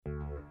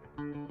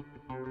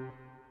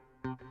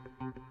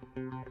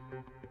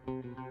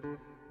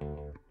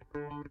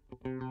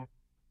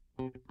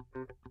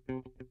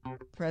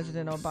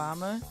President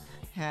Obama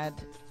had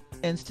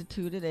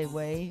instituted a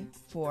way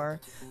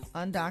for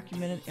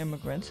undocumented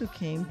immigrants who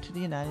came to the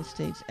United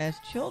States as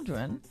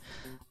children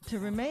to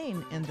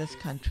remain in this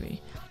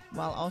country,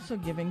 while also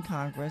giving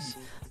Congress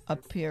a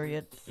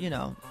period,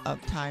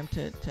 of time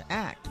to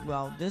act.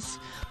 Well, the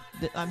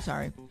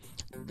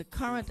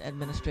current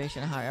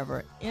administration,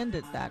 however,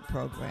 ended that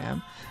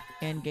program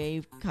and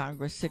gave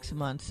Congress 6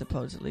 months,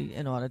 supposedly,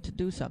 in order to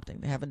do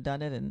something. They haven't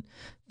done it in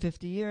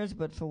 50 years,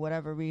 but for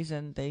whatever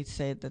reason, they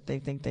say that they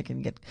think they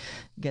can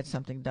get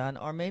something done,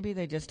 or maybe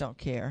they just don't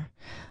care.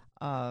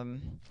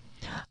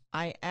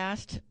 I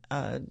asked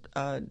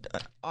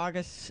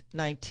August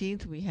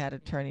 19th, we had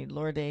Attorney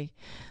Lourdes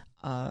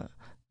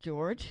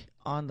George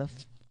on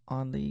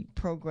the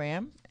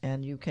program,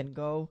 and you can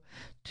go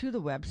to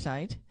the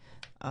website,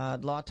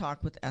 Law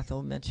Talk with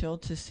Ethel Mitchell,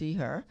 to see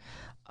her.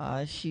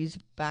 She's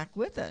back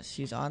with us.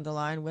 She's on the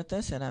line with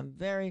us, and I'm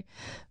very,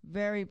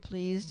 very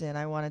pleased, and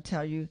I want to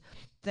tell you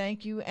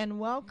thank you and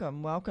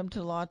welcome. Welcome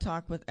to Law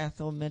Talk with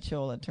Ethel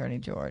Mitchell, Attorney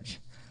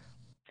George.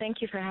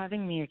 Thank you for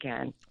having me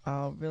again.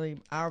 Oh, really,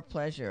 our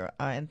pleasure.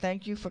 And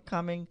thank you for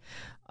coming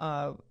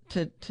to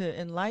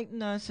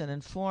enlighten us and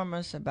inform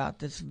us about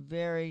this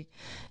very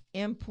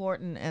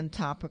important and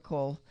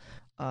topical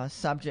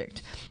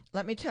subject.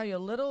 Let me tell you a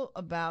little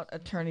about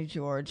Attorney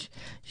George.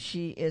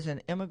 She is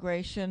an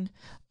immigration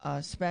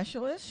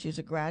specialist. She's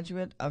a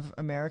graduate of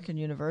American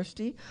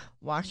University,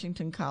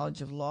 Washington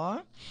College of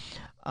Law.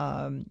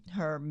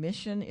 Her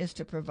mission is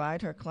to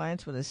provide her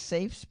clients with a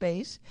safe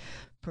space,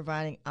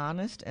 providing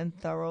honest and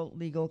thorough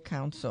legal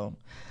counsel.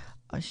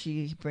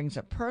 She brings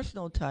a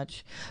personal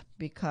touch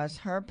because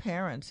her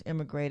parents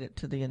immigrated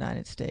to the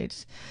United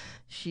States.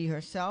 She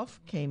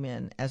herself came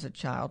in as a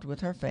child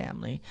with her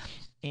family,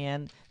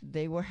 and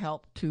they were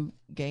helped to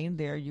gain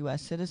their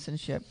U.S.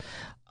 citizenship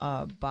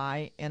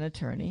by an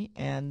attorney.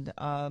 And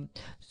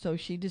so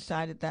she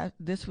decided that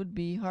this would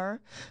be her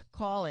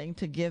calling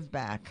to give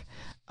back.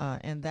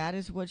 And that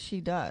is what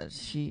she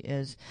does. She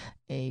is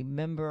a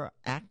member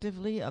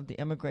actively of the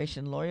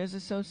Immigration Lawyers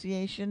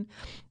Association,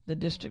 the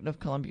District of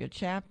Columbia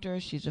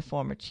chapter. She's a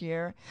former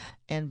chair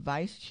and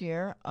vice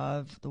chair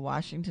of the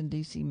Washington,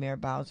 D.C. Mayor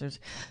Bowser's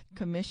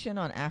Commission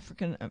on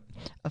African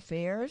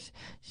Affairs.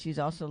 She's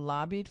also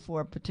lobbied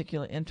for a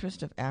particular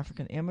interest of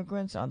African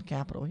immigrants on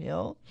Capitol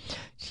Hill.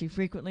 She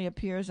frequently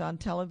appears on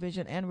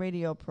television and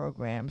radio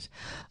programs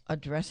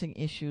addressing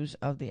issues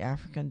of the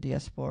African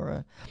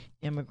diaspora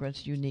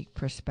immigrants' unique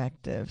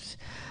perspectives.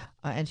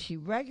 And she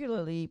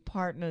regularly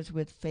partners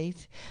with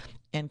faith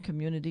and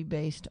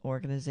community-based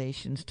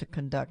organizations to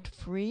conduct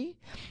free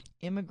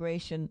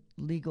immigration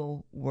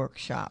legal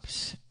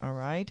workshops. All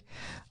right.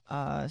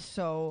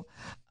 So,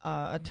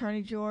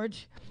 Attorney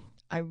George,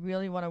 I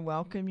really want to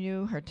welcome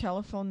you. Her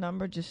telephone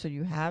number, just so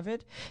you have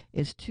it,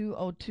 is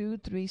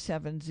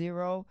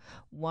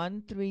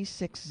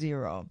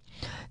 202-370-1360.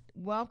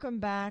 Welcome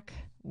back.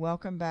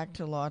 Welcome back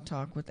to Law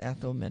Talk with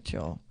Ethel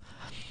Mitchell.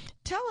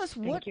 Tell us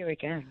Thank you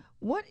again.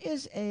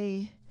 What's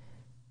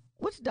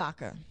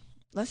DACA?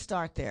 Let's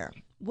start there.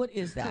 What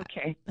is that?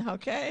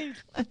 Okay.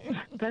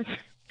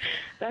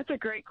 That's a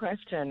great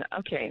question.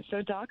 Okay,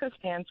 so DACA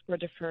stands for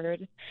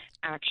Deferred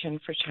Action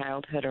for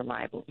Childhood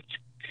Arrivals.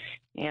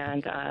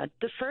 And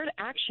deferred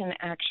action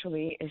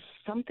actually is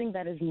something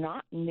that is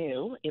not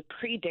new. It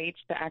predates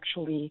the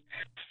actually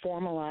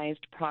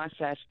formalized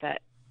process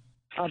that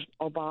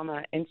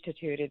Obama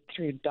instituted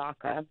through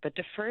DACA, but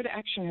deferred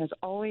action has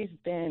always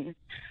been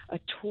a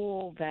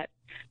tool that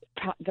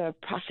the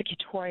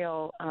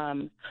prosecutorial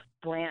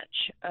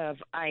branch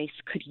of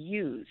ICE could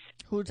use.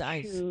 Who's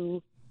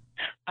ICE?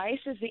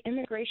 ICE is the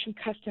Immigration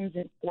Customs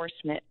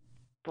Enforcement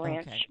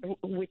branch,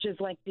 which is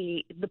like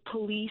the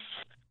police,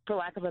 for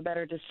lack of a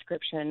better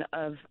description,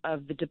 of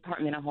the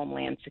Department of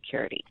Homeland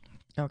Security.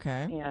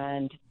 Okay.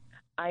 And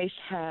ICE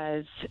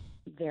has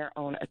their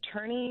own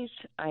attorneys.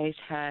 ICE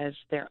has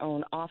their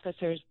own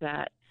officers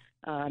that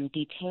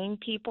detain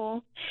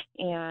people.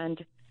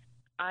 And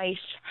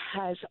ICE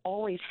has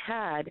always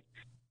had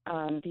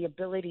the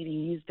ability to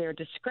use their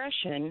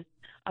discretion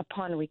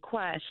upon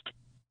request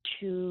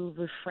to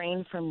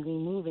refrain from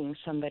removing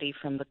somebody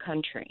from the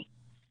country.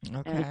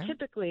 Okay. And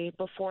typically,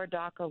 before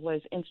DACA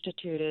was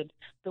instituted,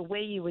 the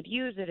way you would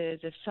use it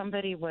is if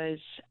somebody was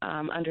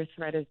under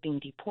threat of being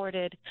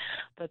deported,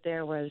 but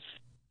there was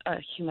a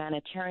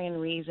humanitarian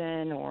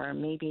reason, or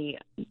maybe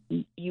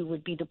you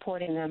would be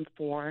deporting them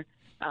for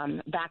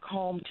back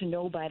home to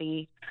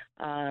nobody,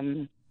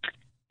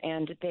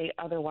 and they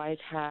otherwise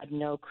had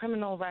no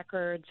criminal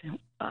records.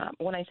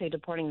 When I say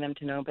deporting them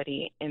to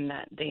nobody, in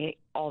that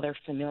all their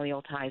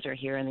familial ties are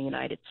here in the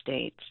United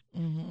States.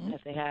 Mm-hmm.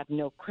 If they have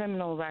no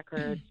criminal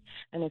records,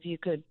 and if you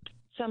could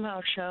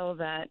somehow show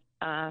that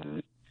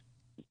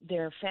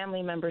their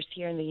family members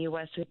here in the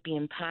U.S. would be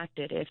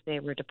impacted if they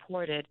were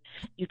deported,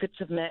 you could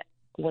submit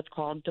what's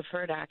called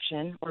deferred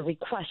action, or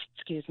request,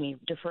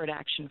 deferred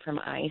action from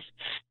ICE,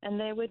 and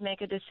they would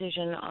make a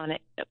decision on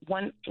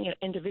one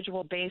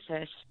individual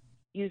basis,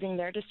 using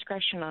their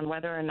discretion on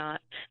whether or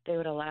not they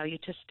would allow you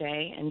to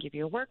stay and give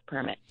you a work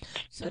permit.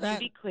 So to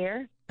be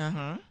clear,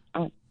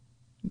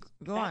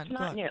 Go That's on.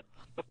 not new.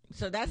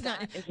 So that's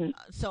That not. isn't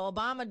So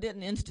Obama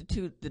didn't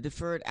institute the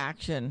deferred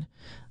action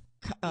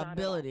not at all.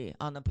 ability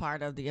on the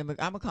part of the I'm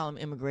gonna call them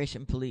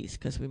immigration police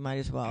because we might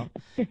as well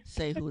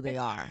say who they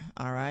are.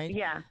 All right.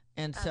 Yeah,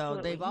 And so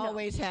absolutely. they've No,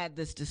 always had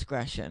this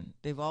discretion.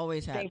 They've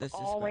always had they've this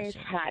always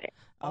discretion. had it.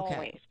 Okay.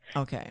 Always.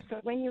 Okay. So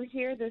when you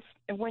hear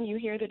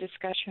the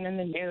discussion in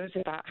the news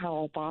about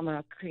how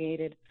Obama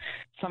created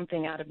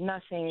something out of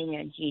nothing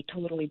and he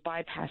totally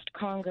bypassed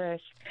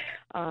Congress,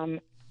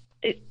 saying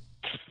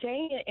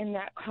it in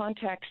that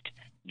context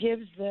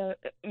gives the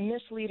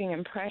misleading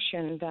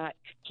impression that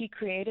he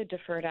created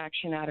deferred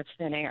action out of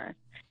thin air,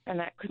 and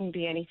that couldn't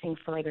be anything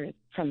further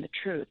from the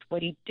truth.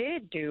 What he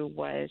did do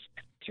was,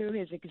 through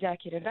his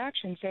executive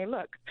action, say,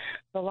 look,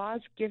 the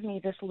laws give me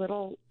this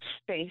little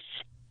space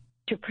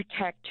to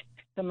protect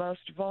the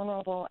most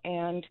vulnerable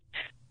and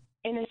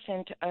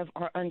innocent of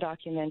our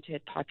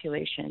undocumented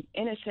population.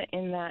 Innocent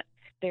in that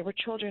they were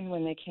children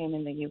when they came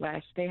in the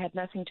U.S. They had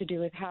nothing to do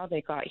with how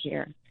they got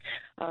here.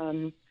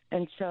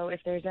 And so if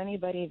there's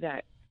anybody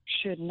that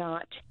should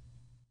not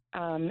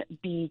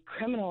be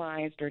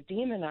criminalized or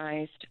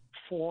demonized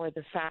for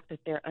the fact that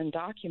they're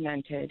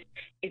undocumented,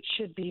 it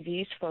should be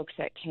these folks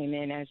that came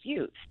in as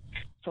youth.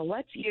 So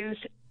let's use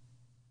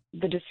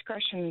the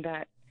discretion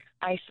that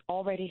ICE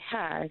already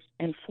has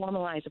and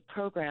formalize a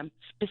program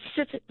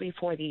specifically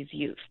for these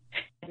youth.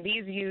 And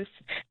these youth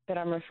that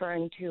I'm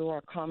referring to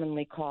are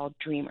commonly called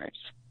dreamers.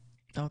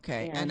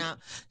 Okay. And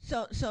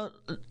so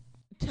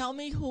tell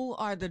me, who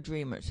are the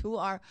dreamers?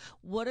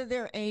 What are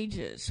their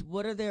ages?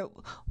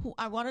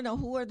 I want to know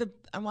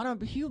I want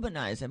to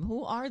humanize them.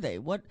 Who are they?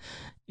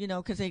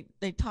 Because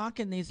they talk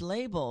in these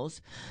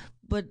labels,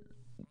 but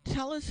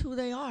tell us who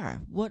they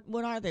are. What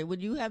are they?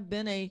 Would you have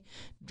been a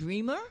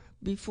dreamer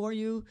before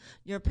your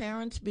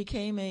parents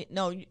became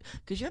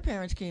because your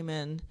parents came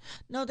in,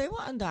 no, they were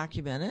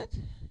undocumented.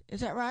 Is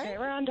that right? They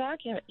were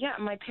undocumented. Yeah,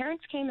 my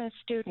parents came as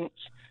students,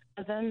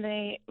 but then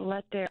they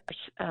let their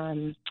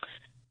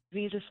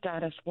visa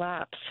status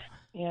lapse,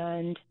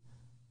 and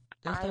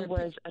I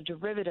was a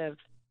derivative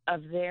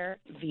of their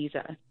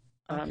visa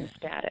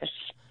status.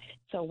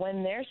 So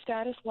when their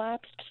status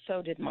lapsed,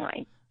 so did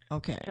mine.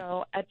 Okay.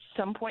 So at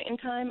some point in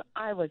time,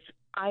 I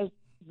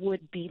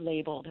would be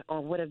labeled or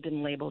would have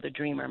been labeled a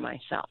dreamer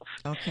myself.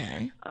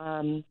 Okay.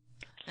 And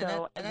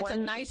that's a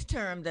nice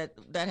term that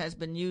has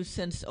been used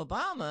since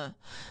Obama,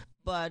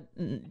 but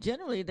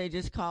generally they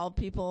just call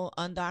people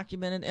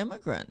undocumented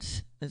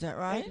immigrants. Is that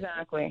right?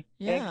 Exactly.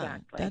 Yeah,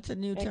 exactly. That's a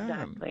new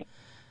term.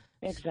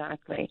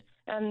 Exactly.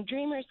 And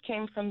dreamers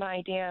came from the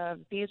idea of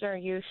these are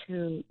youth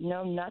who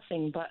know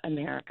nothing but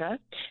America,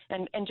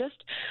 and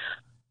just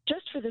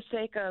for the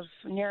sake of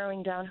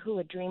narrowing down who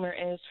a dreamer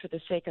is, for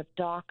the sake of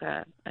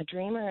DACA, a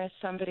dreamer is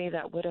somebody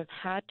that would have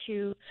had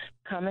to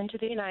come into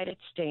the United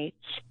States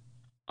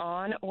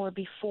on or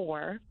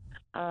before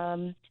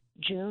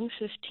June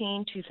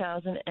 15,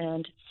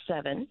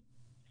 2007.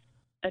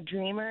 A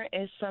dreamer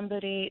is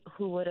somebody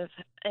who would have,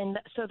 and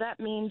so that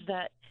means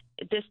that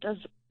this does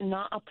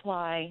not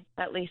apply,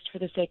 at least for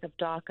the sake of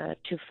DACA,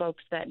 to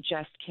folks that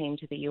just came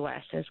to the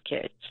U.S. as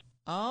kids.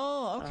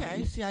 Oh,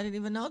 okay. See, I didn't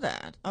even know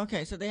that.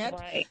 Okay, so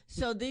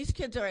so these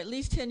kids are at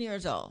least 10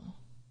 years old.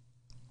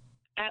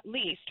 At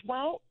least.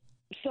 Well,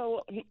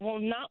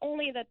 not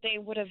only that they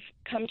would have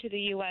come to the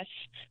U.S.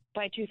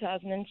 by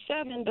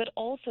 2007, but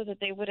also that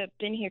they would have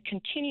been here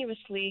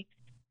continuously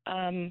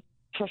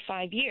for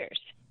 5 years.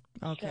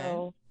 Okay.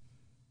 So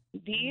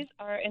these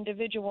are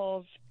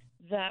individuals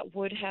that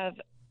would have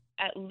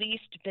at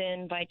least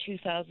been by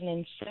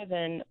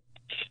 2007,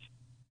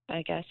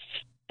 I guess,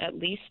 at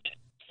least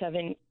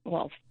 7.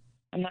 Well,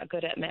 I'm not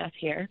good at math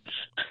here.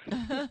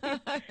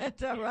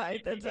 That's all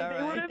right. They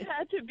would have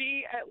had to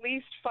be at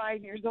least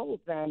 5 years old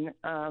then.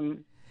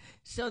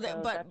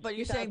 But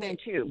you're saying they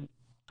too.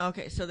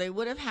 Okay, so they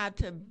would have had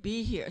to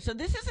be here. So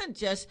this isn't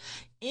just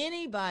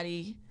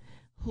anybody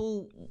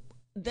who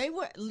they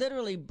were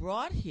literally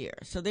brought here.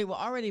 So they were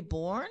already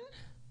born?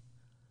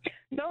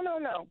 No.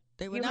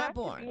 They were not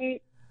born.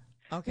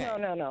 Okay.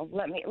 No.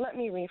 Let me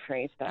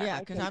rephrase that. Yeah,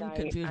 because I'm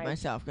confused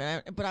myself.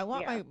 But I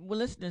want my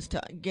listeners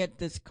to get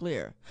this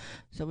clear,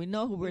 so we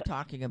know who we're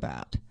talking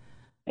about.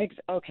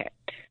 Okay.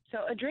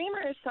 So a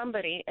dreamer is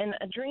somebody, and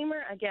a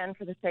dreamer, again,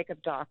 for the sake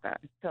of DACA.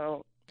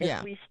 So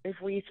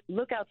if we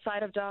look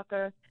outside of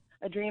DACA,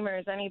 a dreamer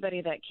is anybody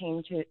that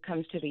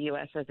comes to the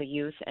U.S. as a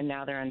youth and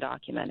now they're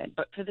undocumented.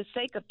 But for the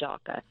sake of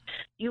DACA,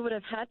 you would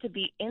have had to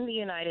be in the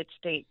United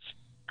States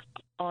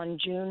on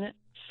June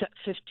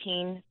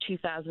 15,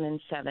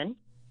 2007.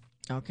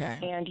 Okay.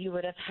 And you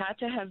would have had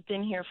to have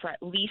been here for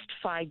at least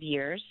 5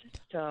 years.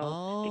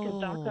 So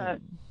because DACA,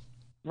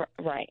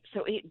 right.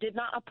 So it did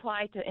not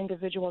apply to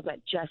individuals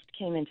that just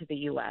came into the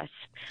U.S.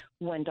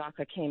 when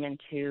DACA came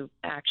into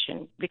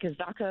action, because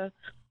DACA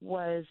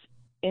was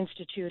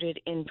instituted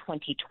in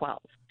 2012.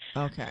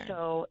 Okay.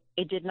 So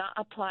it did not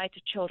apply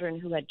to children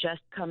who had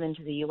just come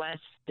into the U.S.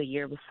 the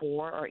year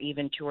before or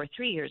even 2 or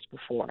 3 years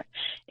before.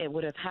 It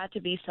would have had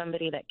to be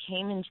somebody that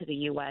came into the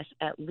U.S.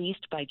 at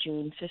least by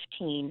June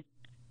 15,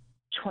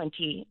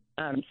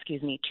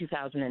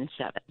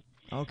 2007.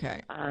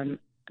 Okay.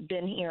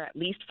 Been here at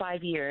least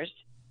 5 years.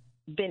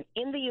 Been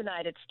in the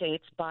United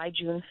States by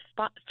June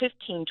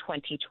 15,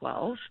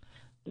 2012.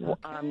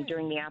 Okay.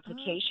 During the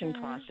application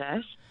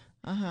process.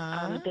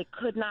 They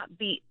could not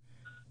be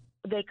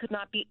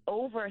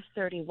over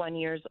 31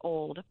 years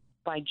old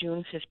by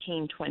June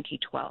 15,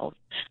 2012.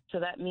 So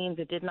that means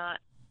it did not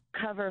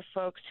cover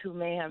folks who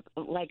may have,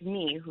 like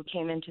me, who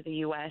came into the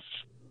U.S.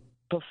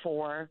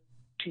 before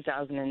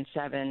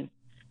 2007,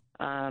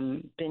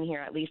 been here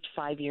at least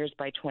 5 years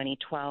by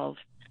 2012,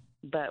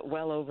 but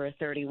well over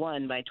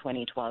 31 by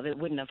 2012. It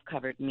wouldn't have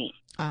covered me.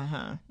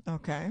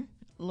 Okay.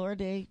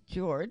 Lourdes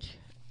George,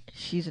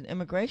 she's an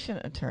immigration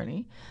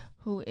attorney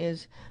who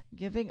is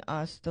giving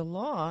us the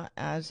law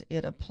as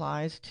it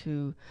applies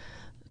to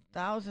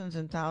thousands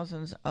and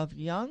thousands of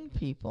young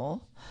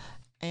people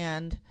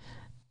and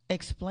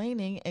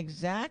explaining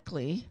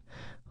exactly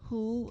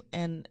who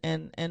and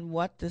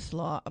what this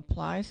law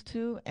applies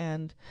to.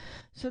 And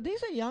so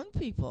these are young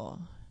people.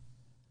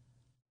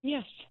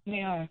 Yes,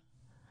 they are.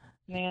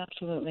 They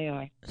absolutely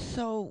are.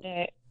 So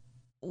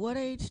what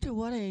age to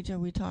what age are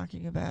we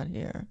talking about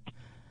here?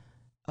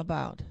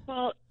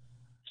 Well,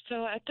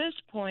 so at this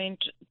point,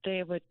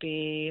 they would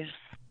be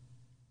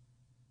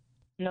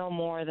no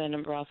more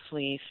than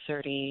roughly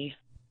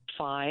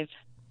 35.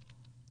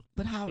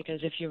 But how?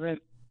 Because if you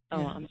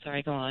I'm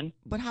sorry, go on.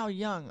 But how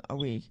young are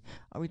we?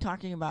 Are we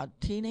talking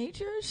about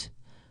teenagers?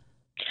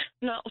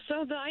 No,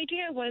 so the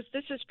idea was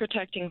this is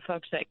protecting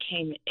folks that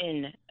came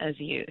in as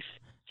youth.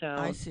 So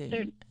I see.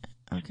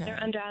 They're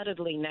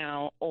undoubtedly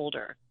now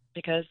older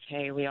because,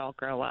 hey, we all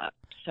grow up.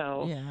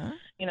 So,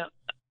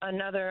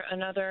 another,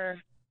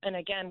 and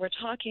again, we're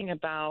talking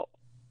about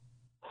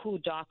who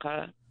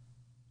DACA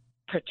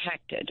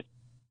protected.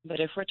 But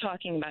if we're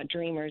talking about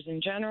dreamers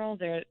in general,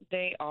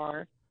 they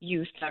are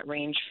youth that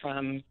range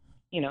from,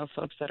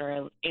 folks that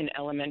are in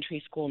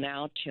elementary school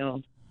now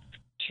to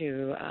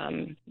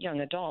young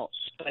adults.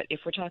 But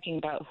if we're talking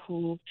about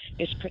who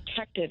is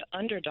protected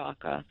under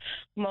DACA,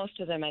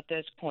 most of them at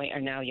this point are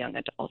now young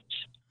adults.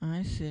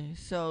 I see.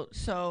 So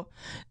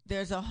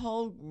there's a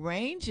whole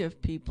range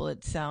of people,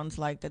 it sounds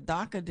like, that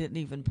DACA didn't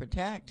even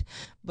protect,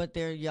 but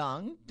they're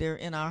young. They're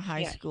in our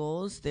high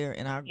schools. They're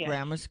in our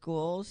grammar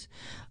schools.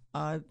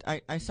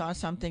 I saw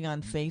something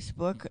on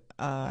Facebook.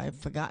 I've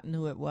forgotten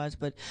who it was,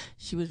 but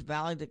she was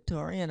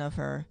valedictorian of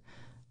her,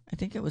 I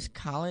think it was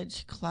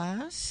college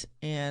class,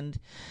 and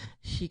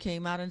she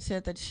came out and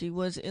said that she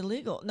was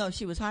illegal. No,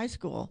 she was high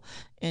school,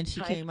 and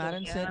she came out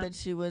and said that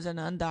she was an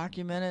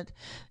undocumented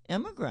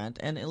immigrant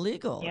and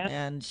illegal,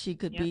 and she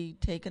could be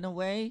taken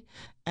away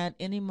at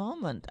any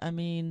moment. I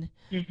mean,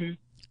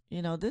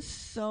 this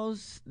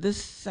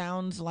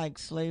sounds like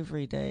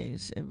slavery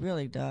days. It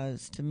really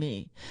does to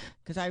me,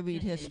 because I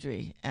read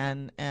history,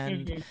 and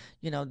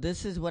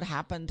this is what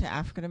happened to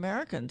African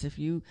Americans. If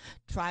you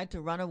tried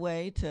to run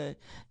away to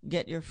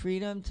get your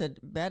freedom, to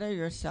better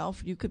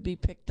yourself, you could be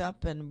picked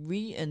up and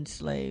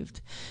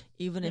re-enslaved,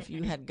 even if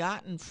you had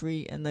gotten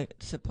free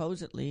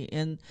supposedly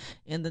in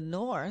the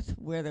North,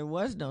 where there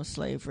was no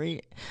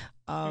slavery.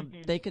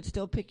 They could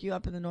still pick you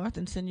up in the North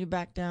and send you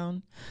back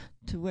down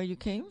to where you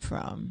came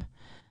from.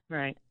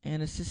 Right.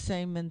 And it's the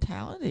same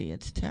mentality.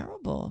 It's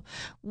terrible.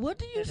 What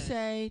do you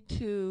say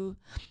to,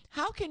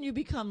 how can you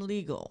become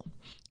legal?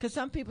 Because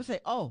some people say,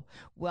 oh,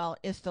 well,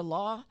 it's the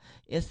law,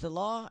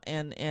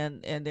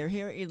 and they're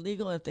here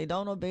illegal. If they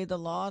don't obey the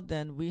law,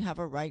 then we have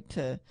a right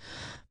to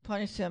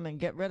punish them and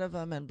get rid of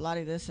them and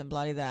bloody this and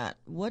bloody that.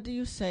 What do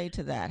you say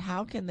to that?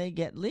 How can they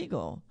get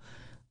legal?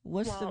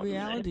 What's the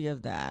reality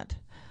of that?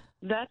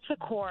 That's the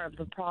core of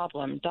the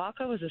problem.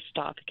 DACA was a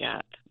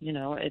stopgap.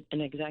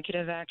 An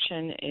executive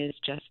action is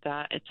just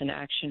that. It's an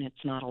action.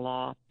 It's not a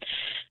law.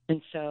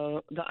 And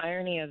so the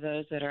irony of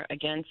those that are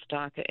against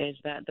DACA is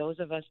that those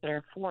of us that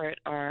are for it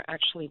are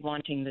actually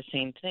wanting the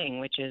same thing,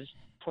 which is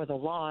for the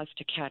laws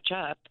to catch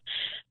up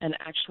and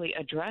actually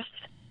address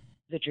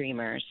the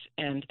dreamers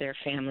and their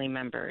family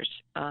members.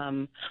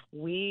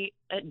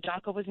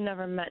 DACA was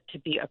never meant to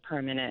be a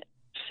permanent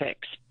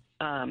fix.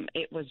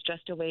 It was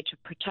just a way to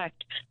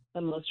protect the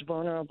most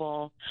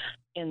vulnerable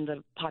in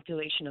the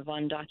population of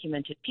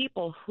undocumented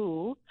people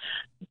who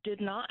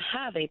did not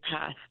have a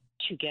path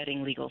to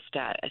getting legal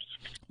status.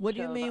 What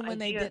do you mean when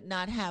they did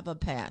not have a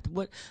path?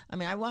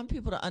 I want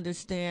people to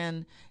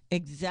understand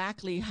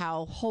exactly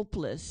how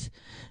hopeless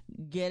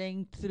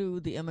getting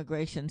through the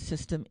immigration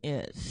system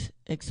is.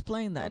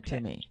 Explain that to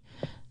me.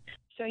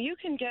 So you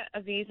can get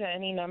a visa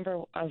any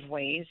number of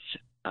ways,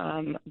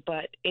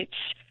 but it's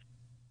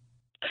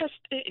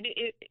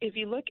if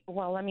you look,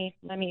 let me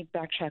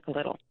backtrack a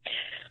little.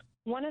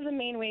 One of the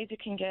main ways you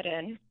can get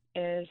in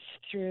is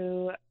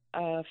through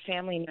a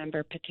family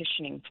member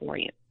petitioning for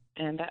you.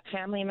 And that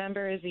family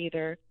member is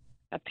either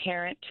a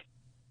parent,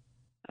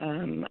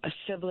 a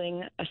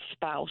sibling, a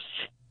spouse,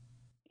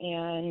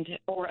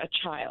 or a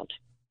child.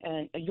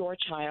 And your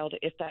child,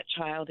 if that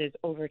child is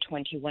over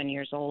 21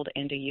 years old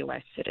and a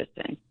U.S.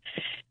 citizen.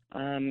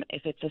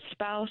 If it's a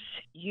spouse,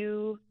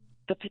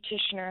 the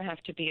petitioner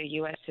have to be a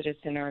U.S.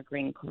 citizen or a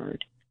green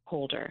card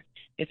holder.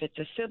 If it's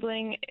a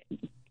sibling,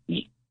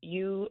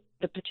 you,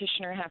 the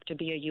petitioner, have to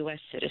be a U.S.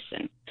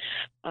 citizen.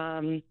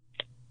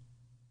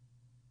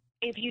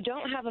 If you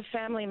don't have a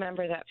family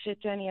member that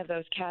fits any of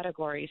those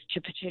categories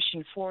to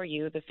petition for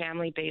you, the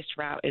family-based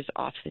route is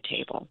off the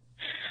table.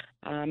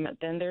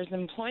 Then there's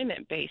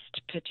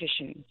employment-based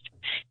petitions,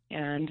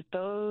 and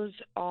those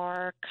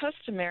are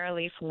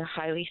customarily for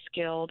highly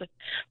skilled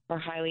or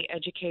highly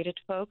educated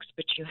folks,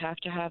 but you have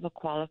to have a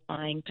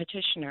qualifying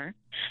petitioner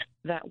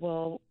that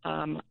will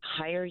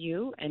hire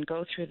you and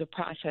go through the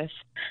process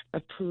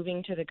of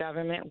proving to the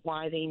government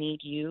why they need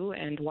you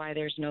and why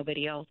there's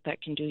nobody else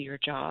that can do your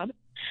job.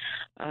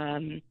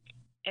 And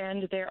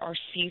there are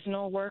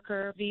seasonal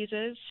worker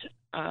visas.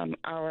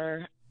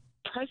 Our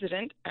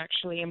president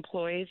actually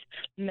employs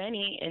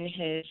many in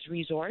his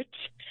resorts,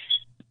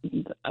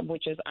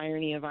 which is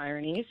irony of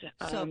ironies.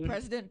 So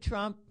President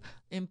Trump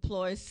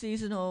employs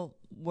seasonal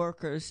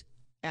workers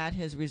at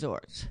his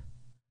resorts?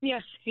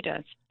 Yes, he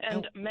does.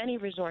 And many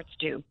resorts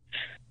do.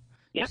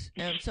 Yep.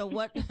 And so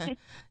what?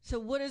 So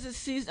what is a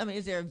season? I mean,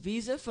 is there a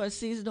visa for a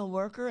seasonal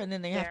worker, and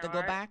then they have to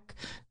go back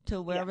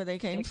to wherever they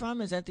came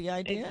from? Is that the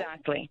idea?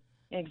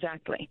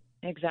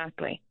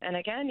 Exactly. And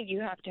again,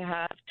 you have to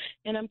have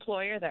an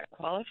employer that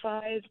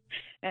qualifies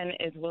and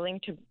is willing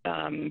to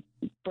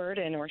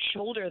burden or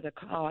shoulder the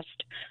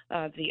cost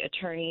of the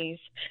attorneys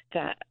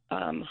that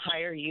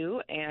hire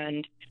you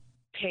and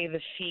pay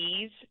the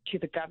fees to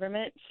the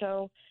government.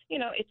 So,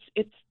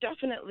 it's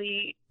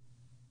definitely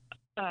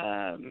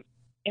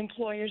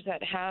employers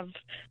that have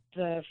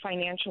the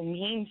financial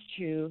means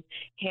to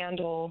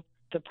handle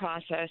the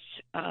process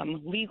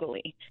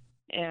legally.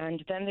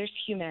 And then there's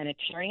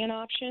humanitarian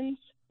options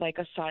like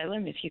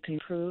asylum, if you can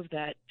prove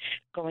that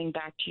going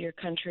back to your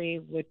country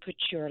would put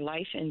your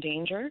life in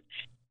danger,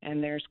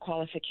 and there's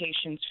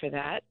qualifications for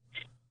that.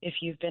 If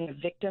you've been a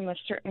victim of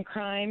certain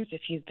crimes,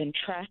 if you've been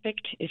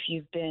trafficked, if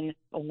you've been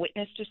a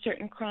witness to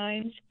certain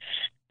crimes.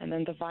 And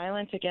then the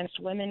Violence Against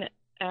Women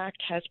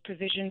Act has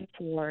provision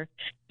for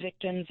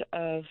victims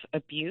of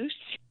abuse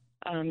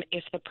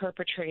if the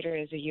perpetrator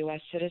is a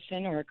U.S.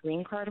 citizen or a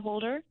green card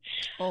holder.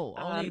 Oh,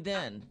 only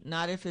then,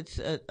 not if it's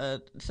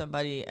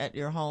somebody at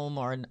your home,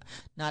 or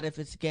not if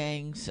it's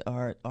gangs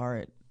or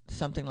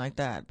something like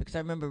that. Because I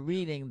remember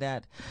reading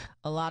that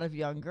a lot of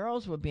young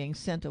girls were being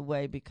sent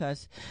away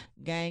because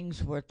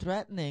gangs were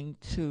threatening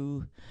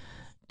to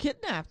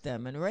kidnap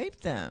them and rape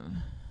them.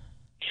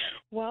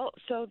 Well,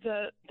 so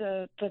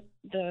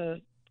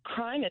the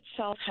crime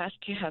itself has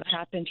to have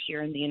happened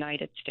here in the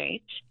United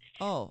States.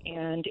 Oh.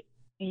 And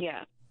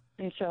yeah.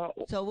 And so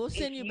we'll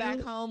send you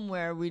back home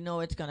where we know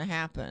it's going to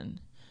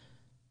happen.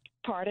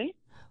 Pardon?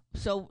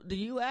 So the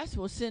U.S.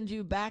 will send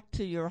you back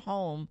to your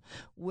home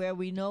where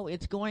we know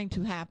it's going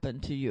to happen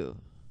to you.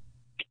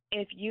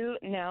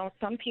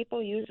 Some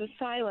people use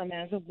asylum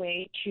as a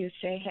way to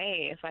say,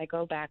 hey, if I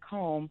go back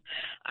home,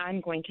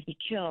 I'm going to be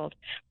killed.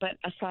 But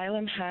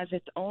asylum has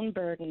its own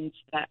burdens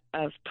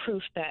of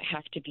proof that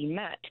have to be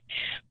met,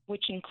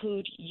 which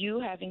include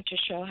you having to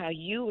show how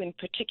you in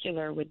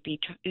particular would be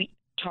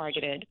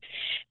targeted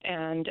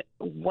and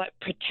what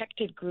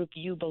protected group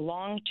you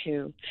belong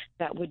to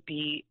that would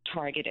be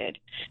targeted.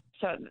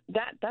 So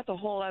that's a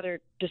whole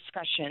other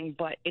discussion,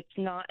 but it's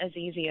not as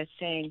easy as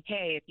saying,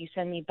 hey, if you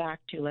send me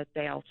back to, let's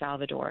say, El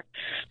Salvador,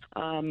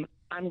 I'm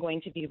going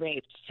to be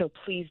raped, so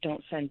please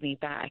don't send me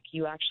back.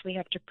 You actually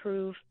have to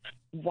prove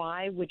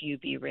why would you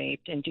be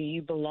raped, and do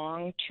you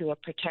belong to a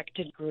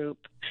protected group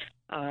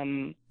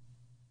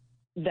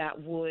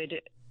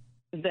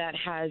that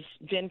has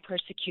been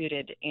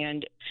persecuted,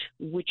 and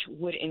which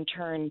would in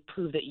turn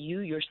prove that you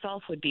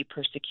yourself would be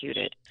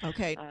persecuted.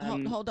 Okay,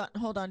 hold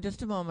on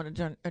just a moment,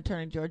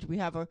 Attorney George. We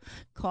have a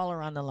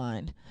caller on the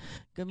line.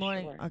 Good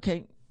morning. Sure.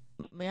 Okay,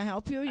 may I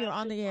help you? You're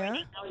on the air.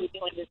 How are you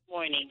doing this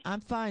morning?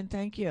 I'm fine,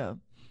 thank you.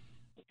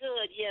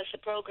 Good. Yes, the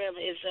program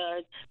is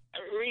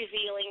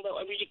revealing, but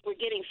we're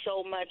getting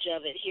so much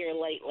of it here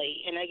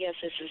lately, and I guess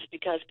this is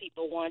because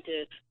people want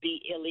to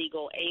be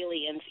illegal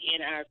aliens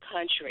in our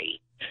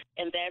country,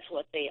 and that's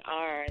what they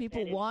are.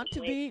 People want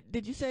to be?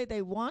 Did you say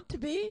they want to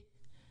be?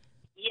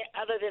 Yeah,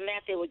 other than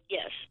that, they would,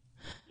 yes.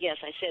 Yes,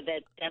 I said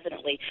that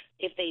definitely.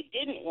 If they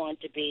didn't want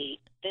to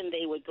be, then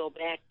they would go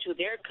back to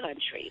their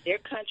country. Their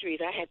countries,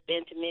 I have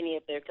been to many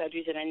of their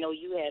countries, and I know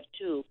you have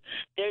too.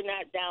 They're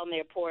not down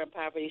there poor and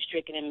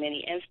poverty-stricken in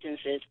many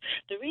instances.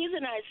 The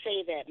reason I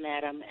say that,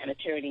 Madam and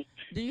Attorney.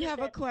 Do you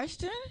have a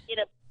question?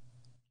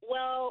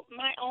 Well,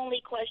 my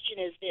only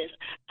question is this.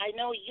 I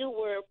know you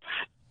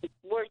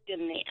worked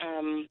in the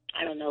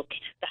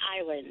the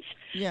islands.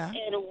 Yeah.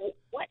 And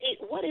what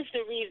is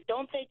the reason?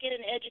 Don't they get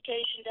an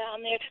education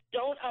down there?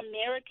 Don't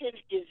Americans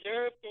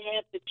deserve to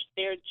have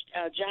their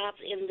jobs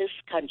in this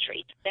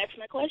country? That's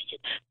my question.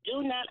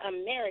 Do not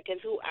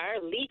Americans who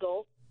are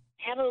legal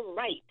have a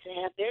right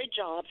to have their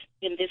jobs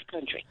in this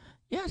country?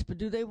 Yes, but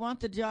do they want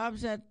the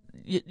jobs that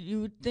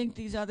you think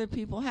these other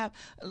people have?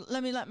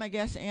 Let me let my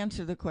guest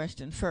answer the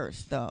question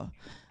first, though.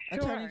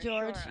 Sure, Attorney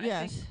George, sure.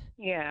 yes.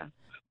 Yeah.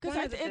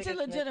 Because it's a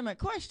legitimate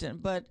question,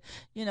 but,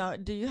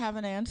 do you have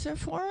an answer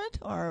for it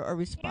or a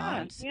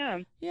response?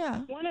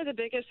 Yeah. One of the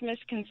biggest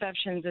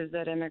misconceptions is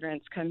that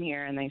immigrants come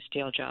here and they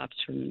steal jobs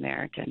from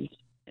Americans.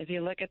 If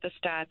you look at the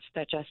stats,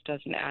 that just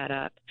doesn't add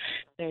up.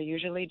 They're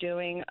usually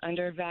doing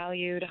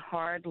undervalued,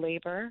 hard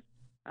labor.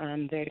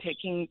 They're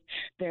taking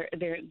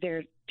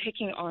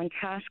on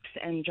tasks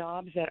and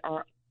jobs that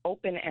are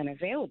open and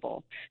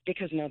available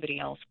because nobody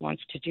else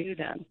wants to do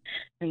them.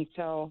 And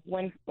so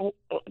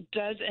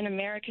does an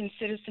American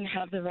citizen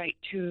have the right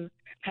to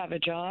have a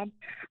job?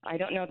 I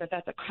don't know that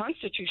that's a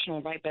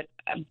constitutional right, but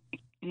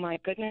my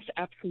goodness,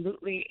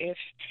 absolutely. If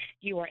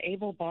you are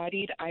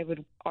able-bodied, I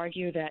would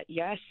argue that,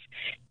 yes,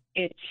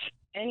 it's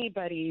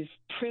anybody's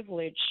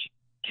privilege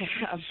to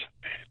have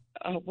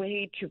a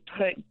way to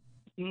put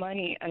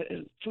money,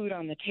 food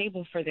on the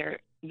table for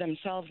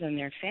themselves and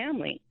their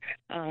family.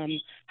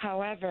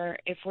 However,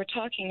 if we're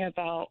talking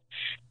about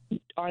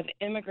are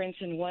the immigrants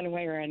in one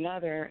way or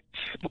another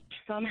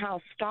somehow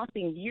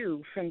stopping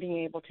you from being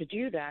able to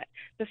do that,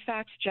 the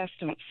facts just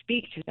don't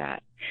speak to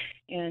that.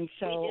 And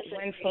so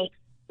when folks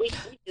we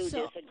do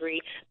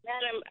disagree.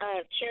 Madam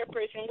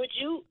Chairperson, would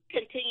you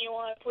continue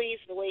on, please,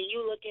 the way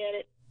you look at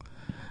it?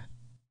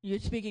 You're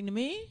speaking to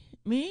me?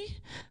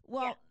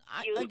 Well,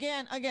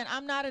 yeah, again,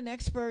 I'm not an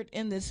expert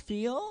in this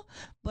field,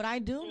 but I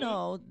do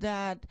know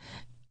that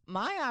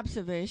my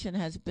observation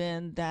has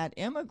been that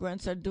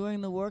immigrants are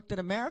doing the work that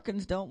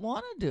Americans don't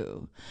want to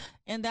do.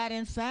 And that,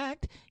 in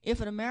fact,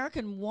 if an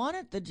American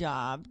wanted the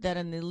job that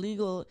an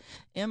illegal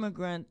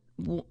immigrant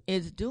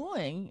is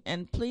doing,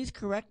 and please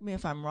correct me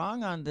if I'm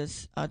wrong on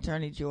this,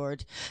 Attorney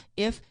George,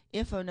 if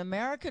an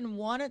American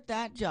wanted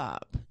that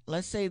job,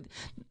 let's say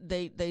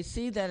they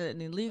see that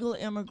an illegal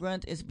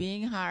immigrant is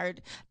being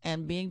hired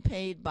and being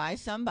paid by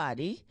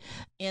somebody,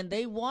 and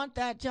they want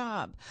that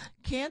job,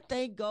 can't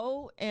they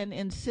go and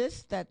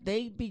insist that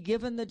they be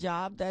given the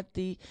job that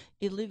the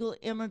illegal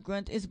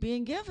immigrant is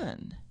being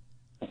given?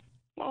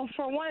 Well,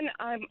 for one,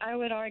 I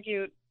would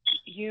argue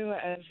you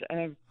as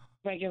a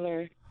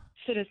regular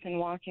citizen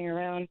walking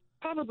around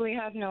probably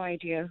have no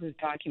idea who's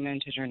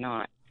documented or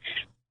not.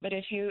 But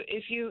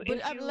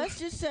let's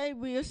just say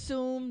we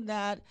assume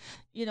that,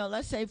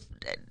 let's say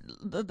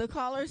the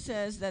caller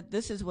says that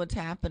this is what's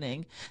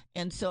happening,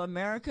 and so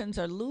Americans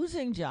are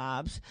losing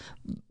jobs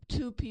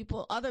to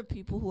other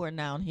people who are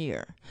now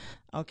here,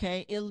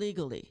 okay,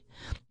 illegally.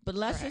 But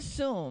let's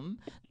assume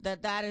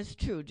that is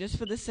true, just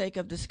for the sake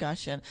of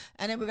discussion.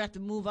 And then we're going to have to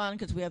move on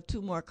because we have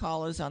two more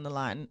callers on the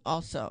line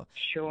also.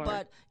 Sure.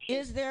 But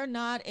is there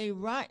not a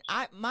right?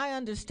 My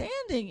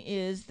understanding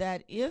is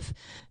that if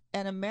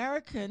an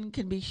American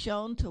can be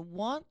shown to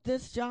want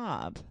this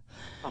job,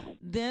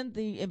 then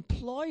the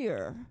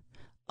employer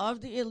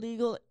of the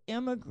illegal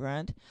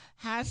immigrant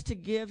has to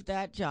give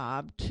that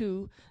job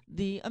to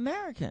the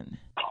American.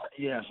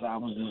 Yes, I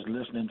was just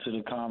listening to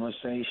the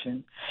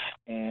conversation,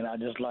 and I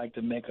just like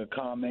to make a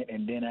comment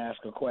and then ask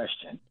a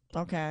question.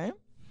 Okay.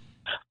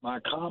 My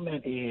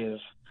comment is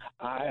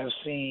I have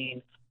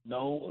seen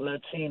no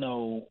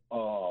Latino,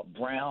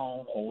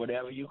 brown, or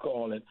whatever you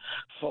call it,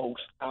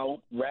 folks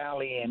out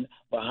rallying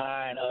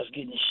behind us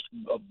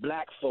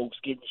black folks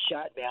getting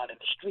shot down in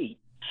the street.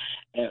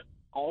 And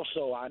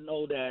also, I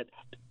know that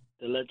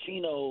the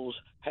Latinos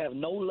have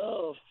no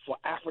love for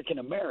African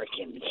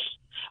Americans.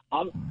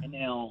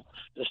 Now,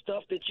 the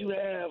stuff that you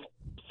have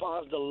as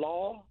far as the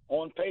law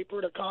on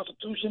paper, the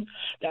Constitution,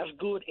 that's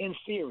good in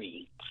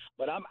theory.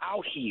 But I'm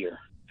out here.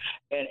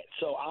 And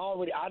so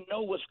I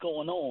know what's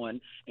going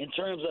on in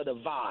terms of the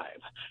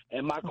vibe.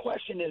 And my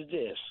question is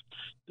this.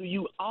 Do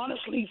you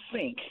honestly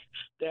think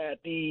that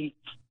the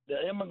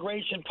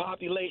immigration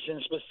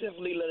population,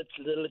 specifically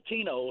the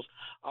Latinos,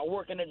 are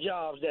working the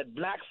jobs that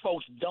black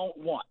folks don't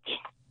want?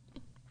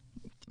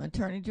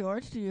 Attorney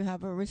George, do you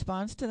have a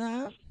response to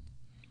that?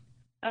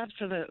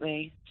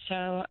 Absolutely.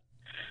 So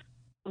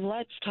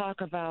let's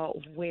talk about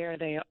where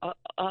they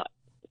are,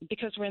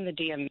 because we're in the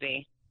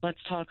DMV. Let's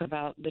talk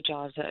about the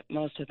jobs that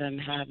most of them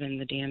have in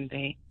the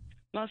DMV.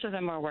 Most of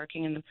them are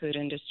working in the food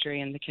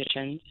industry in the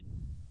kitchens.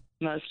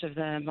 Most of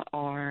them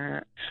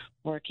are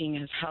working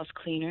as house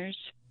cleaners,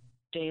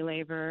 day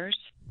laborers,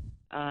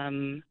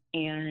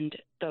 and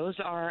those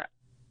are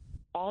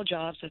all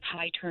jobs with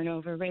high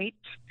turnover rates,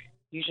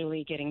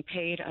 usually getting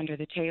paid under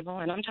the table.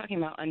 And I'm talking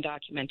about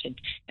undocumented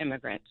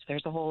immigrants.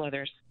 There's a whole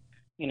other,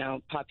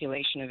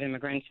 population of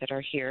immigrants that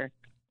are here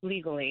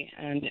legally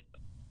and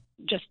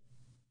just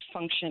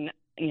function,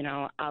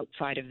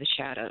 outside of the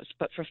shadows.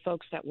 But for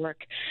folks that work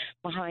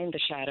behind the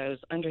shadows,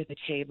 under the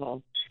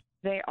table,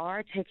 they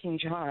are taking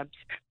jobs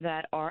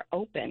that are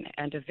open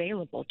and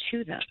available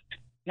to them.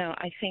 Now,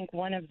 I think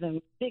one of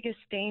the biggest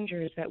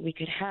dangers that we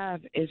could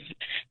have is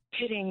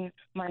pitting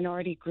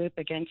minority group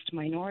against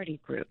minority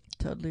group.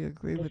 Totally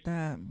agree with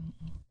that.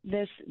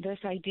 This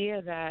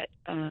idea that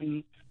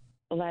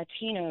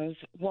Latinos,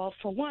 well,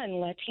 for one,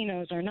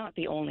 Latinos are not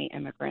the only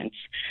immigrants,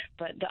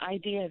 but the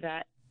idea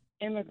that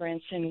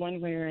immigrants in one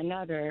way or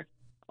another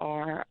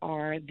are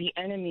the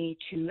enemy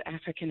to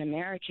African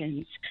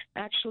Americans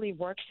actually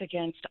works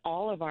against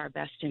all of our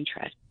best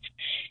interests.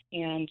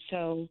 And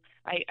so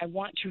I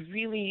want to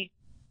really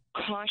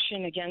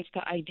caution against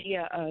the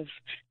idea of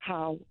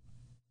how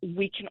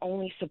we can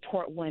only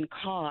support one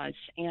cause,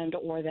 and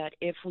or that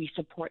if we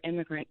support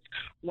immigrants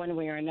one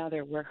way or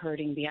another, we're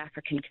hurting the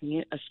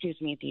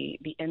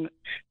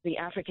the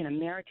African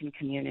American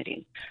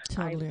community.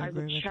 Totally I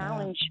agree would with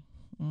challenge,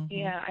 that. Mm-hmm.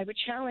 yeah, I would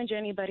challenge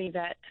anybody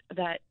that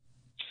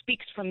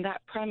speaks from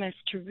that premise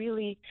to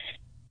really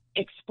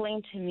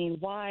explain to me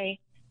why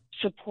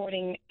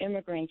supporting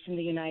immigrants in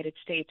the United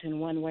States in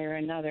one way or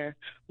another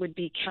would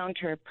be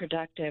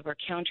counterproductive or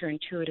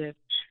counterintuitive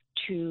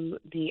to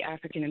the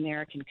African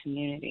American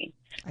community.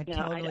 I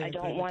now, totally I agree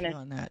don't with want you to.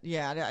 on that.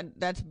 Yeah,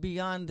 that's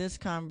beyond this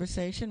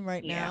conversation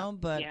right now,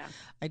 but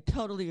I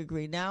totally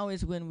agree. Now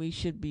is when we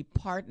should be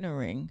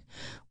partnering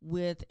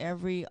with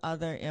every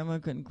other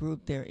immigrant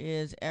group there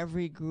is,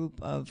 every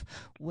group of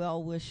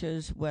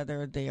well-wishers,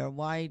 whether they are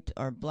white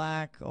or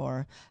black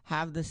or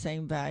have the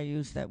same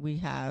values that we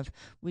have.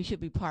 We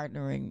should be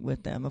partnering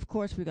with them. Of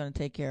course, we're going to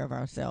take care of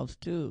ourselves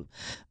too,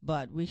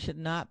 but we should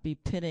not be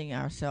pitting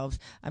ourselves.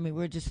 I mean,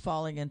 we're just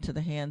falling into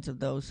the hands of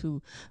those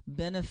who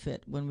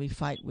benefit when we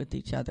fight with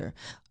each other.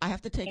 I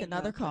have to take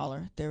another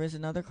caller. There is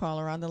another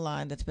caller on the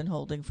line that's been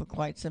holding for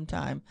quite some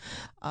time.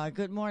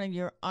 Good morning.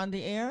 You're on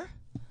the air,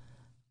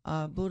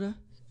 Buddha.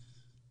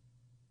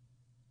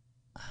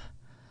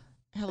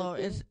 Hello.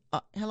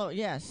 Hello.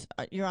 Yes,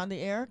 you're on the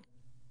air.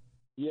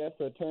 Yes,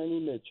 Attorney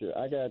Mitchell.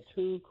 I got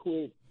two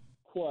quick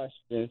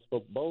questions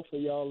for both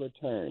of y'all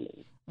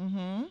attorneys.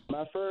 Mm-hmm.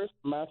 My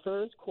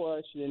first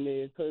question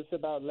is, because it's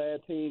about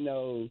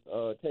Latinos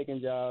taking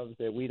jobs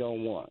that we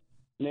don't want.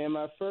 Now,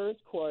 my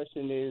first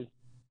question is,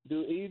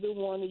 do either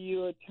one of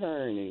you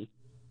attorneys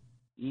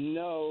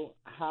know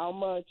how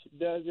much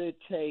does it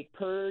take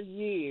per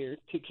year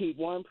to keep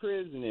one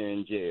prisoner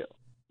in jail?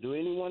 Do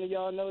any one of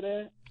y'all know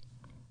that?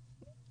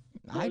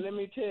 Well, let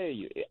me tell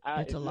you.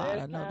 It's a lot.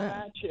 I know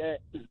that.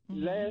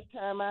 Last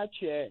time I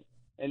checked,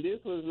 and this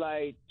was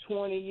like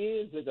 20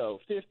 years ago,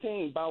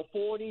 15, about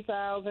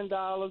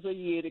 $40,000 a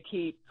year to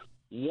keep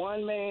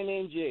one man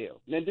in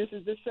jail. Now, this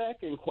is the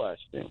second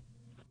question.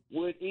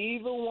 Would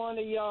either one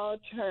of y'all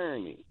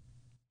attorneys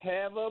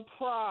have a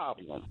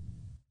problem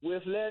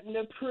with letting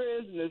the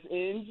prisoners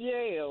in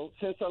jail,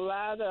 since a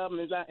lot of them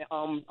is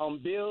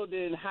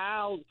building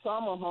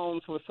summer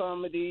homes for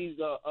some of these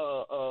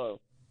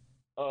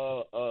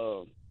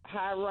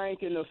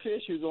high-ranking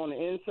officials on the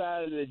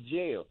inside of the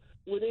jail?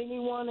 Would any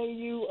one of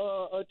you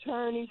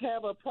attorneys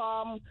have a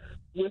problem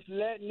with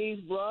letting these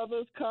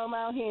brothers come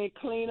out here and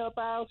clean up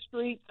our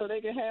streets so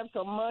they can have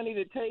some money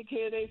to take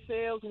care of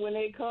themselves when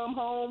they come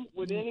home?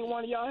 Would any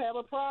one of y'all have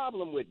a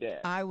problem with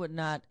that? I would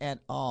not at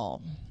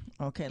all.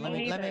 Okay, let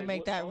me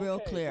make that real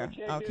clear.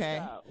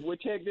 We'll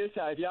check this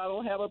out. If y'all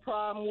don't have a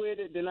problem with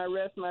it, then I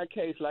rest my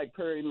case like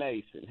Perry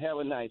Mason. Have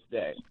a nice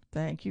day.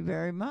 Thank you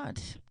very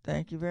much.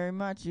 Thank you very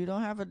much. You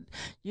don't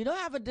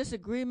have a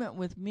disagreement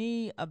with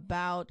me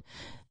about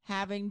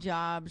having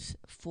jobs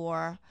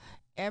for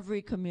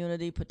every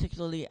community,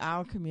 particularly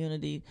our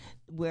community,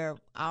 where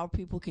our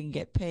people can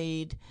get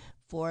paid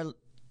for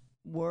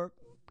work,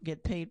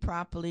 get paid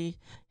properly,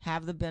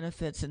 have the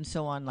benefits, and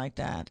so on like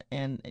that.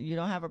 And you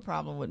don't have a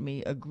problem with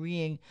me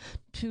agreeing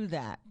to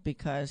that,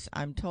 because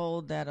I'm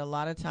told that a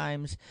lot of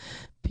times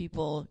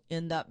people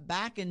end up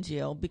back in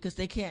jail because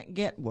they can't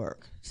get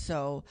work.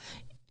 So,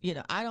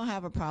 I don't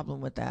have a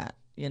problem with that.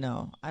 I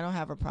don't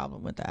have a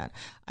problem with that.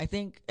 I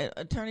think,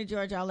 Attorney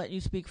George, I'll let you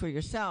speak for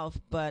yourself,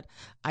 but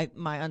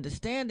my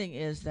understanding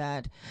is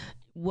that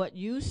what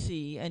you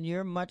see, and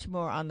you're much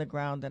more on the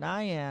ground than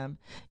I am,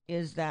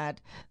 is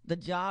that the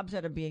jobs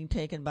that are being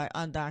taken by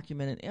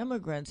undocumented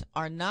immigrants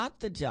are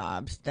not the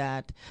jobs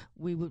that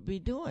we would be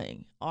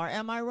doing. Or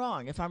am I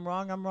wrong? If I'm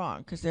wrong, I'm wrong,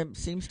 because there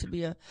seems to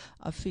be a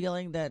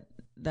feeling that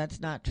that's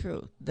not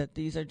true, that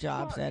these are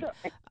jobs that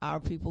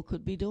our people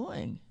could be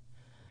doing.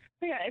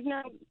 Yeah,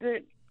 now,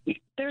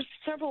 there's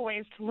several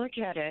ways to look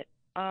at it.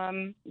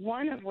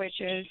 One of which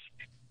is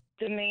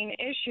the main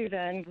issue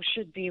then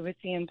should be with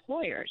the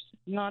employers,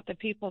 not the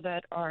people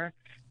that are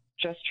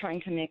just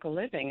trying to make a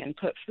living and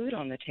put food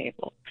on the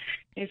table.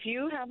 If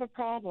you have a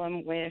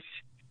problem with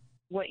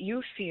what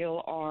you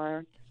feel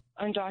are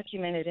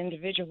undocumented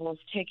individuals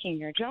taking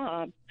your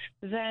job,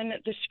 then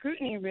the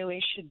scrutiny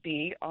really should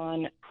be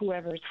on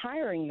whoever's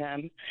hiring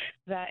them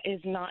that is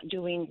not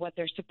doing what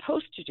they're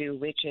supposed to do,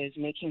 which is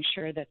making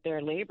sure that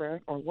their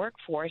labor or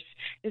workforce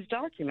is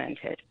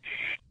documented.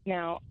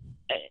 Now,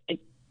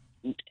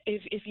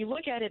 if you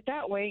look at it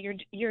that way,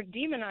 you're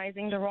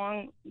demonizing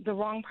the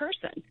wrong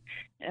person,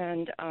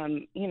 and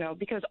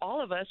because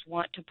all of us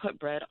want to put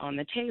bread on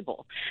the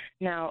table.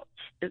 Now,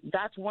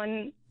 that's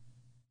one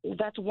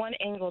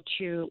angle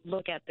to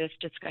look at this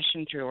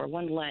discussion through, or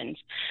one lens.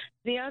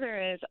 The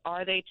other is,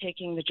 are they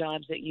taking the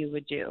jobs that you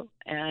would do?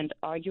 And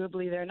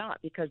arguably they're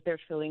not, because they're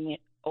filling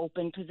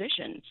open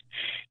positions.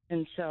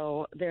 And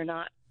so they're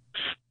not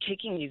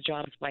taking these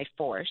jobs by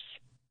force.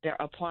 they're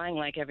applying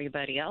like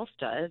everybody else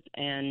does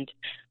and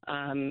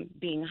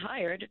being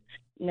hired.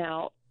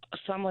 Now,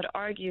 some would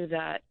argue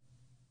that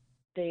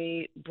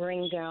they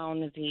bring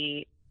down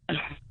the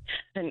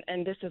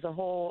and this is a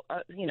whole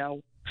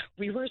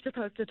we were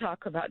supposed to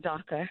talk about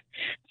DACA,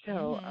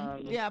 so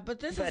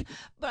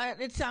but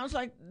it sounds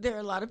like there are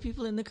a lot of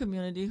people in the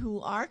community who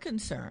are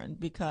concerned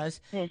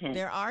because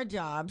there are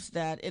jobs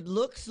that it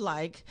looks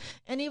like,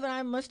 and even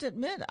I must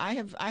admit I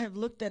have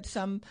looked at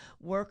some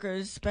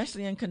workers,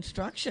 especially in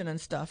construction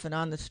and stuff and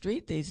on the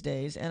street these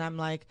days, and I'm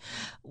like,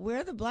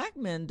 where are the black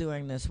men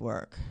doing this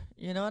work?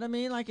 You know what I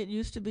mean? Like it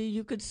used to be,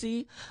 you could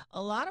see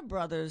a lot of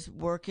brothers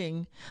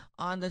working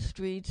on the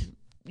streets,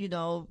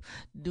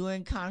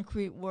 doing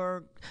concrete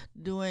work,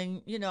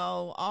 doing,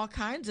 all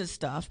kinds of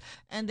stuff,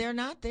 and they're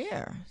not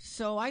there.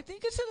 So I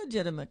think it's a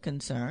legitimate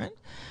concern.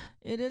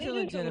 It is a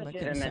legitimate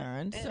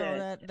concern.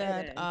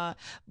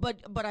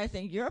 But I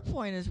think your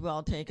point is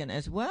well taken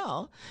as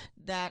well,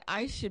 that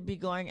ICE should be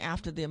going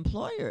after the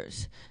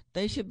employers.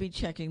 They should be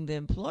checking the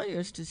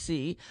employers to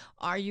see,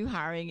 are you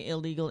hiring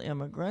illegal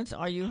immigrants?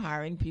 Are you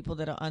hiring people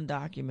that are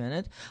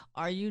undocumented?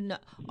 Are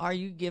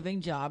you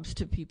giving jobs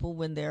to people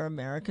when they're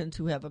Americans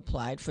who have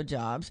applied for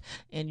jobs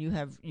and you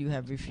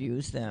have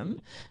refused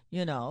them?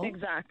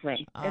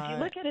 Exactly. If you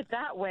look at it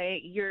that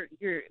way, you're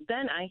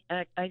then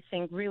I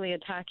think really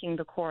attacking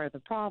the core of the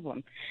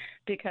problem,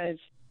 because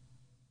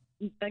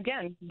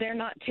again, they're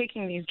not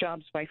taking these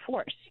jobs by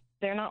force.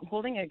 They're not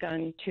holding a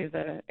gun to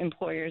the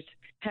employer's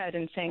head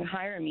and saying,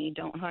 hire me,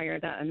 don't hire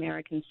that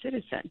American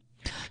citizen.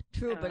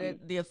 True,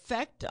 but the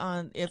effect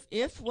on,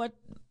 if what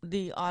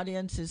the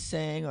audience is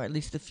saying, or at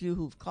least the few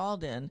who've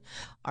called in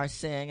are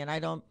saying, and I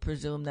don't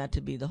presume that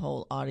to be the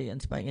whole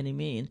audience by any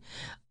means,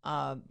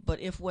 but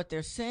if what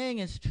they're saying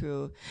is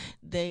true,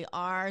 they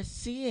are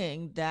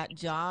seeing that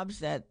jobs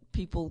that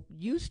people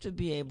used to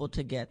be able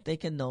to get, they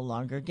can no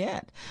longer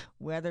get.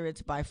 Whether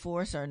it's by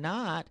force or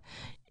not,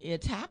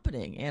 it's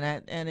happening.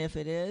 And if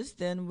it is,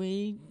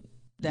 then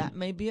that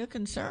may be a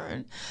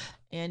concern.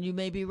 And you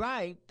may be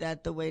right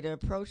that the way to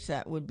approach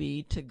that would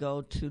be to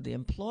go to the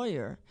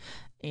employer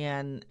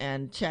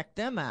and check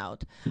them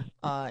out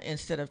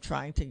instead of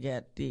trying to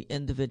get the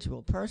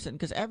individual person,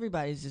 because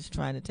everybody's just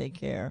trying to take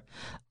care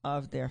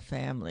of their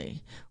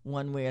family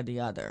one way or the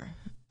other.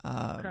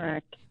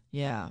 Correct.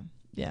 Yeah.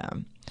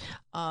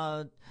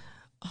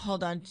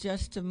 Hold on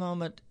just a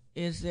moment.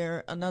 Is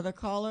there another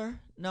caller?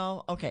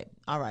 No? Okay.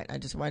 All right. I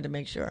just wanted to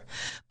make sure.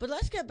 But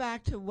let's get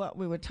back to what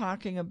we were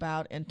talking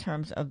about in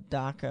terms of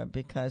DACA,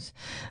 because,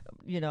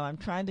 I'm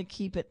trying to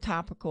keep it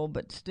topical,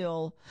 but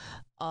still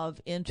of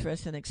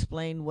interest, and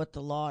explain what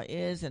the law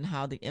is and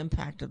how the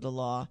impact of the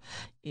law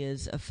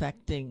is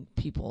affecting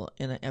people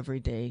in an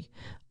everyday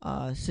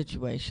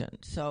situation.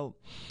 So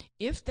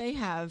if they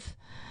have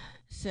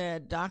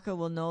said DACA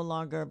will no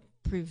longer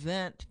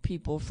prevent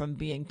people from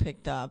being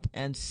picked up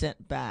and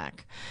sent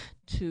back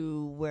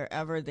to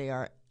wherever they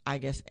are, I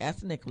guess,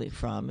 ethnically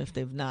from, if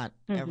they've not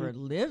ever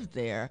lived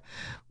there,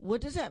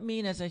 what does that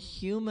mean as a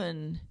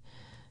human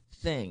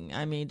thing?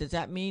 I mean, does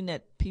that mean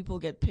that people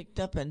get picked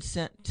up and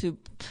sent to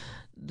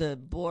the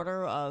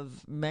border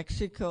of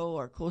Mexico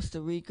or Costa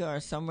Rica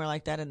or somewhere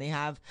like that, and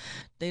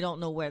they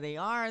don't know where they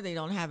are, they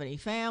don't have any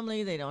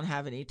family, they don't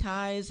have any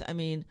ties? I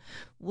mean,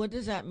 what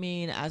does that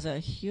mean as a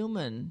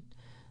human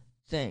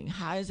thing?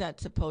 How is that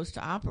supposed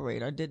to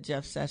operate? Or did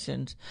Jeff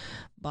Sessions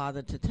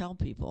bother to tell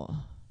people?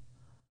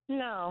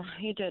 No,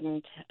 he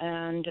didn't.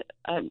 And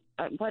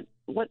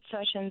what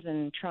Sessions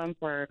and Trump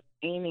are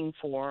aiming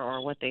for,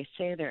 or what they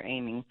say they're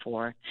aiming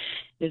for,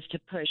 is to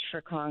push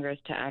for Congress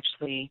to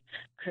actually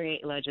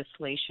create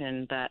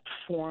legislation that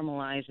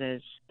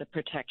formalizes the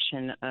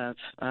protection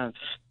of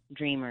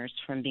Dreamers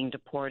from being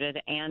deported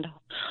and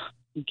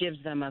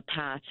gives them a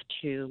path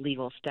to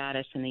legal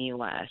status in the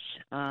U.S.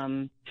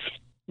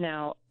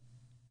 Now,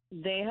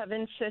 they have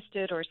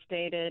insisted or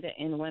stated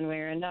in one way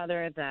or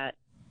another that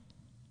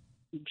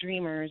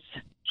Dreamers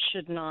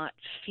should not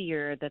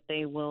fear that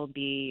they will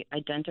be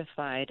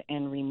identified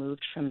and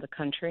removed from the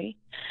country.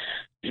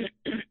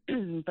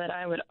 But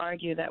I would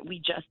argue that we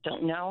just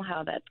don't know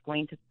how that's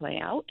going to play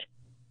out.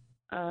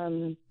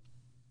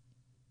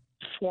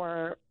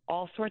 For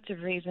all sorts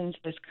of reasons,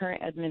 this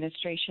current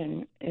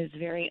administration is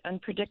very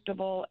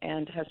unpredictable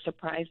and has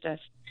surprised us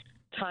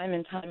time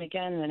and time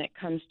again when it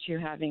comes to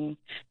having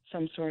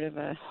some sort of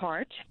a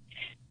heart.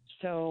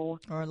 So,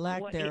 or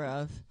lack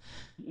thereof.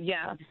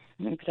 Yeah,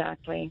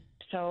 exactly.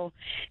 So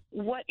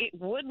what it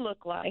would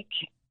look like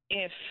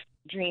if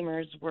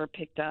Dreamers were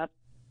picked up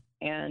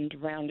and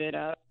rounded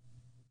up,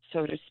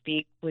 so to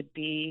speak, would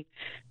be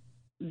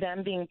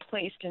them being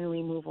placed in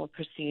removal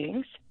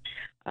proceedings,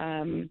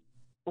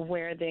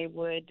 where they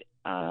would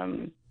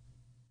then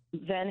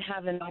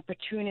have an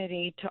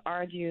opportunity to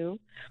argue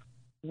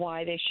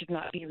why they should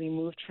not be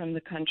removed from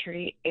the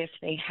country if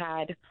they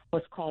had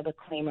what's called a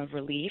claim of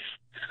relief,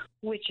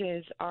 which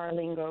is our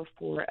lingo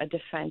for a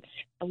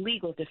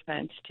legal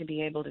defense to be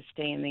able to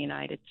stay in the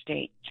United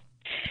States.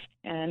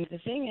 And the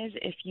thing is,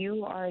 if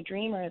you are a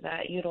dreamer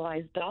that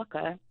utilized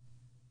DACA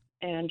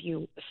and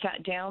you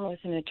sat down with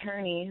an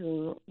attorney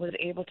who was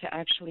able to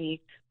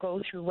actually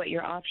go through what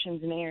your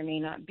options may or may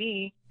not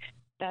be,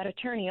 that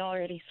attorney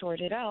already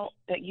sorted out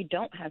that you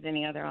don't have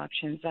any other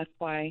options. That's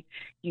why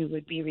you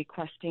would be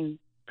requesting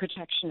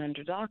protection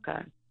under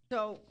DACA.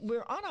 So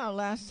we're on our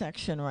last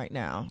section right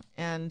now,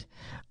 and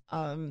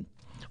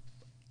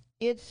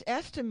it's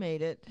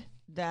estimated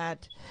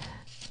that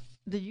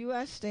the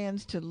U.S.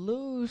 stands to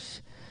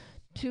lose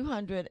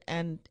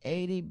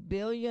 $280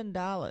 billion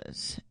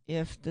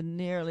if the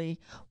nearly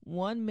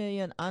 1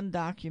 million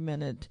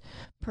undocumented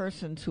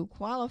persons who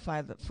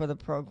qualify for the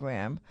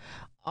program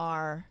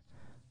are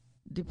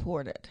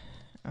deported.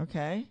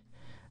 Okay?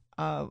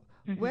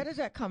 Where does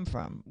that come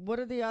from? What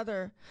are the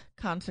other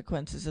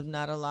consequences of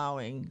not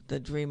allowing the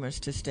Dreamers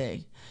to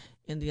stay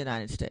in the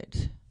United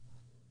States?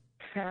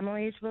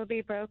 Families will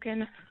be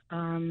broken.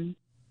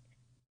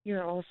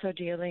 You're also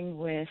dealing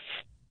with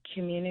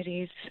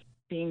communities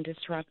being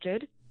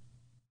disrupted.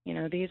 You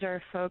know, these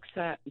are folks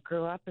that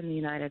grew up in the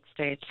United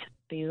States.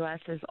 The U.S.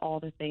 is all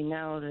that they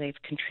know.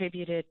 They've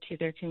contributed to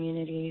their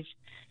communities.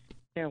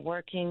 They're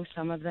working.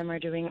 Some of them are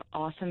doing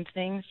awesome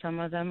things. Some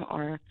of them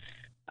are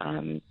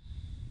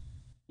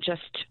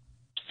just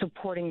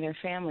supporting their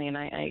family. And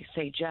I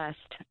say just,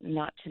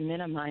 not to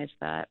minimize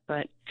that,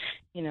 but,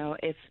 you know,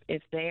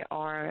 if they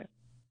are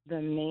the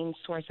main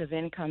source of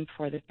income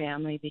for the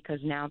family because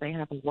now they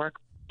have a work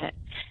permit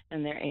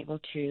and they're able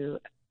to,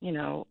 you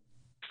know,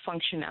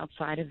 function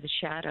outside of the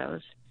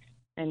shadows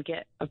and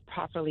get a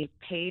properly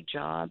paid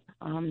job,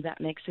 that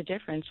makes a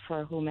difference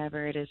for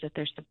whomever it is that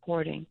they're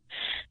supporting.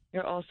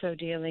 You're also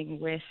dealing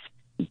with,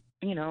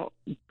 you know,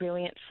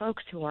 brilliant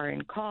folks who are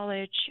in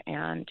college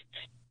and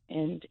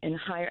in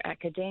higher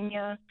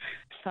academia.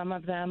 Some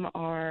of them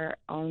are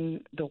on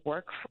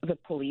the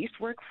police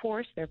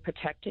workforce. They're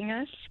protecting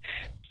us.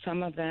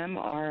 Some of them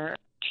are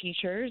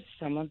teachers.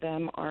 Some of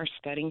them are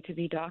studying to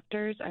be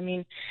doctors. I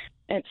mean,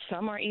 and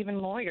some are even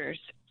lawyers.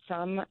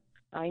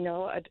 I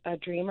know a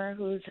dreamer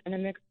who's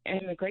an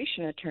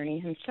immigration attorney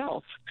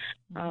himself.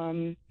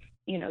 You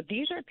know,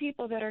 these are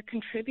people that are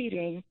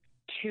contributing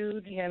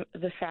to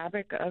the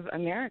fabric of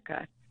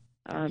America.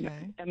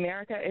 Okay.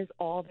 America is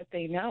all that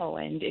they know,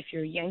 and if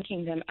you're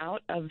yanking them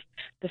out of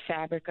the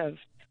fabric of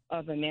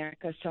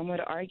America, some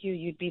would argue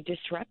you'd be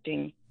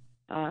disrupting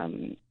our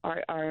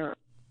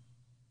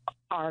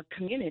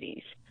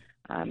communities.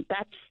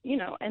 That's, you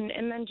know, and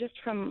then just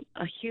from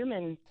a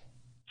human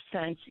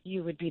sense,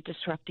 you would be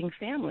disrupting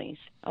families.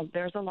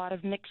 There's a lot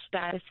of mixed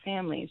status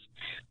families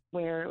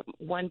where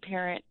one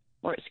person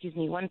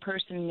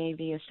may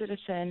be a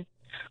citizen,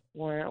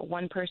 or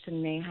one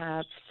person may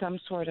have some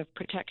sort of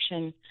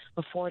protection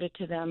afforded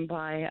to them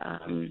by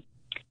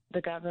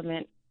the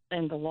government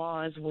and the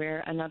laws,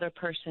 where another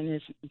person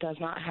does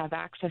not have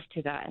access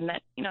to that. And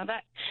that, you know,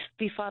 that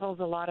befuddles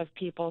a lot of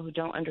people who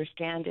don't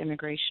understand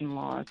immigration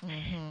laws.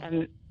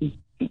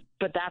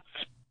 But that's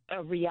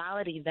a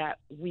reality that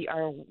we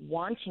are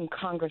wanting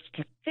Congress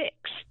to fix.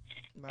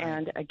 Right.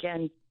 And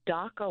again,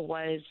 DACA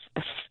was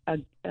a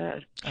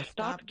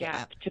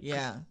stopgap.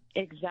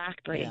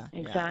 Exactly.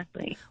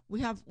 Exactly.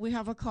 Yeah. We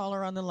have a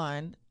caller on the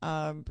line.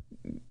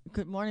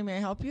 Good morning. May I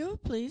help you,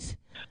 please?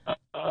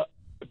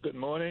 Good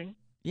morning.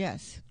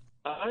 Yes.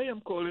 I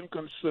am calling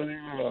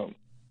concerning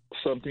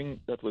something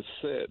that was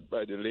said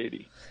by the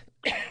lady.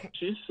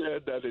 She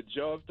said that the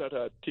jobs that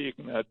are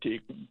taken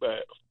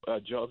by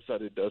jobs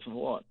that it doesn't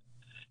want.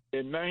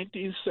 In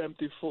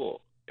 1974,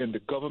 in the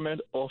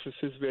government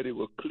offices where they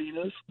were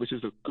cleaners, which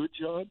is a good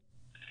job,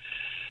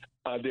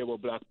 there were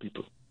black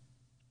people.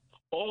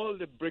 All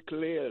the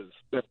bricklayers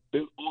that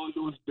built all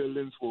those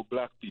buildings were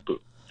black people.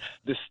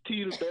 The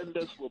steel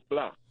benders were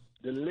black.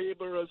 The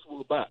laborers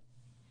were black.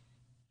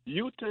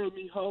 You tell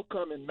me how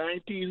come in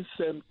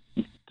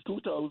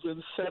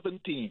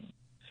 2017,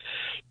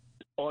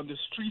 on the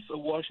streets of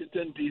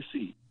Washington,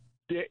 D.C.,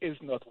 there is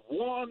not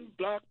one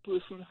black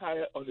person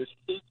hired on the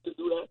streets to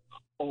do that,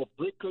 or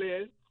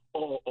bricklaying,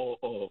 or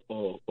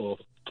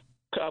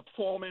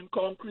forming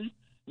concrete.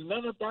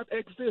 None of that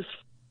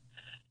exists.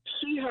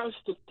 She has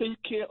to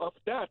take care of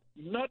that,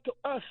 not to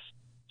us.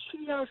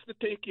 She has to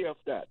take care of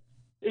that.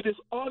 It is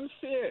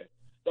unfair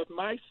that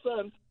my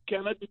son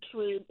cannot be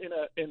trained in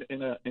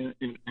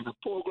a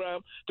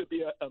program to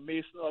be a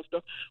mason or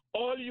stuff.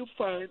 All you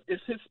find is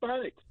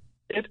Hispanics.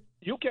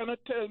 You cannot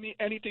tell me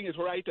anything is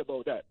right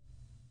about that.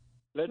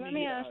 Let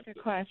me ask a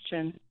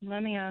question.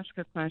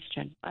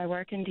 I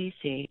work in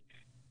D.C.,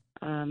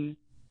 and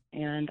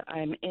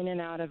I'm in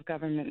and out of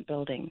government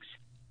buildings.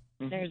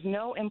 Mm-hmm. There's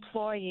no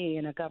employee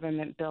in a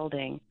government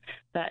building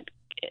that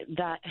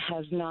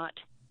has not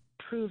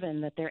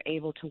proven that they're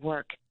able to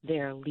work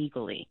there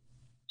legally.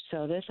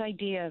 So this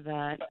idea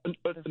that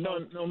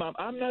no, ma'am,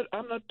 I'm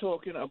not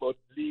talking about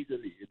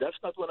legally. That's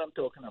not what I'm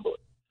talking about.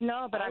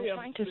 No, but I'm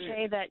trying to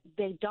say that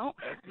they don't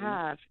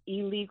have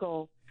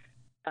illegal,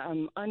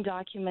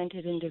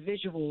 undocumented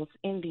individuals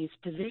in these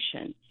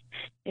positions.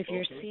 If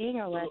you're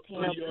seeing a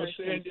Latino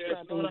person,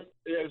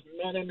 there's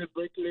none in the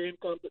bricklaying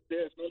company.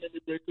 There's none in the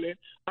bricklaying.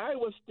 I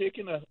was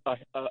taking a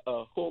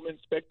home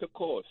inspector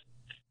course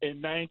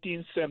in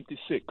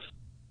 1976.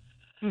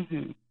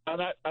 Mm-hmm.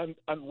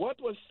 And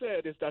what was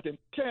said is that in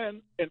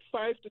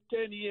 5 to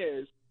 10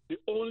 years, the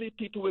only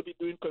people who will be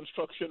doing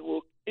construction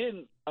work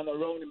in and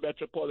around the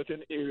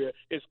metropolitan area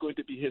is going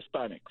to be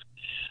Hispanics.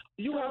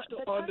 You have to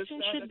the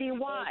understand. question should be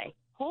why.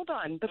 Hold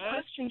on. The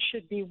question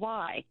should be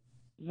why.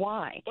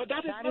 Why? But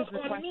that is not on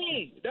question.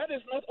 me. That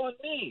is not on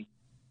me.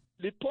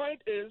 The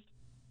point is,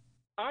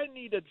 I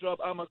need a job.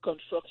 I'm a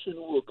construction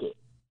worker,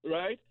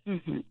 right?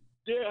 Mm-hmm.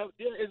 There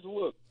is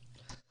work.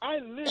 I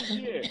live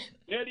here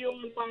nearly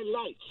all my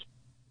life,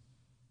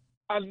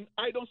 and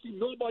I don't see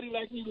nobody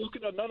like me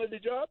looking at none of the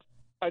jobs.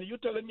 And you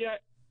telling me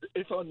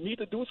it's on me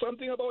to do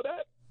something about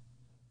that?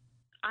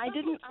 I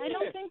don't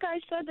think I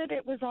said that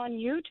it was on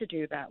you to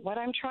do that. What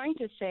I'm trying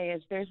to say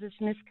is there's this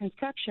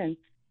misconception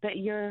that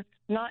you're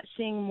not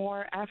seeing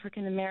more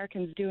African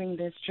Americans doing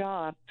this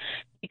job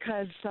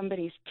because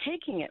somebody's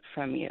taking it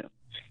from you.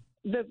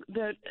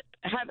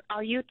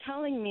 Are you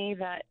telling me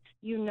that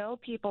you know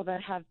people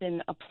that have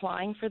been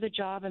applying for the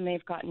job and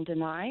they've gotten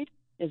denied?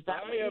 Is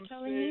that what you're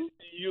telling me?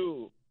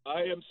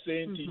 I am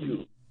saying to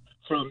you,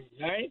 from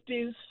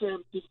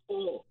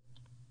 1974,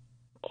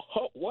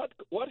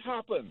 what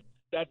happened?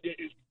 That there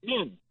is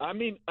none. I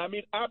mean,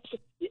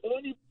 the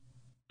only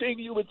thing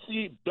you would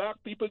see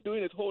black people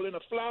doing is holding a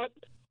flag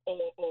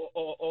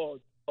or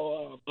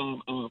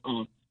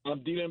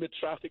dealing with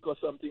traffic or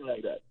something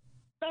like that.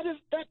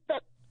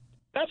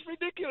 That's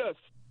ridiculous.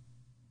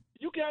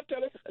 You can't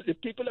tell us the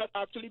people that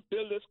actually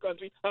build this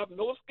country have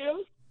no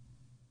skills.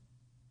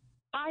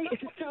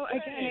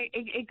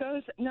 It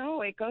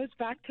goes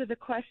back to the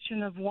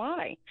question of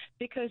why.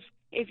 Because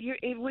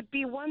it would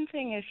be one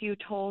thing if you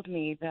told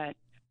me that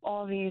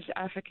all these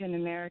African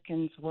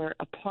Americans were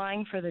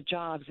applying for the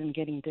jobs and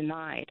getting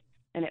denied,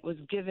 and it was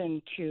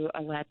given to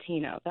a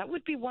Latino. That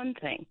would be one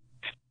thing.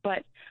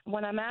 But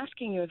when I'm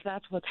asking you if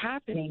that's what's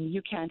happening,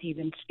 you can't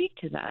even speak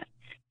to that.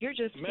 You're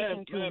just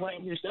speaking to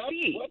what you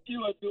see. What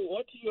you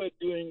are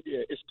doing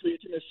there is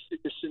creating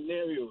a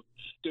scenario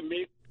to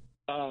make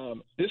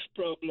this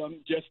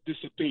problem just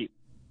dissipate.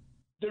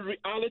 The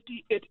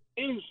reality, it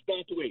is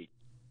that way.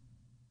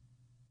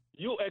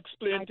 You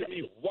explain to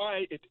me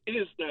why it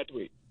is that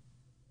way.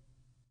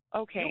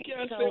 Okay. You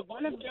cannot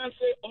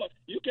say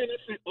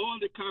all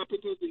the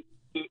carpenters,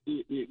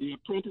 the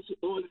apprentices,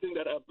 all the things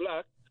that are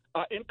black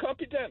are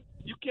incompetent.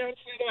 You can't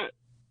say that.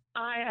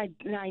 I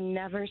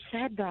never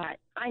said that.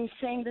 I'm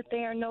saying that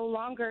they are no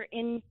longer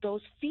in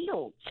those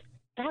fields.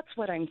 That's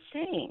what I'm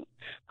saying.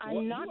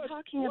 I'm not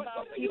talking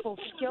about people's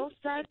skill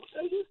sets.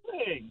 What are you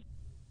saying?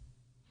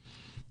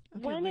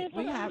 When is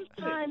the last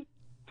time?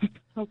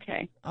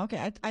 Okay.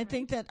 Okay. I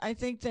think that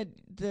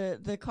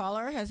the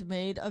caller has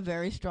made a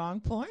very strong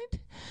point,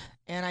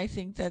 and I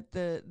think that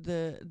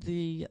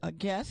the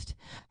guest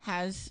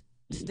has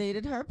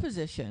stated her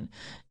position,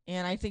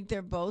 and I think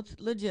they're both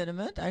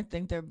legitimate. I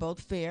think they're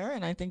both fair,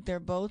 and I think they're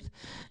both,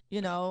 I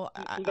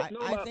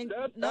think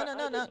no.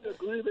 I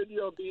agree with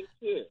you on being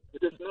fair.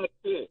 It is not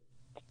fair.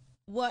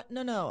 What?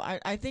 No.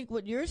 I think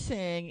what you're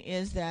saying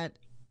is that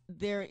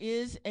there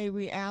is a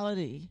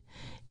reality.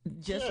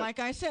 Just like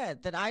I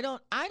said, that I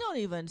don't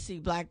even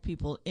see black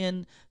people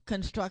in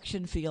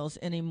construction fields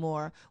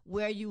anymore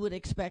where you would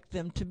expect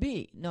them to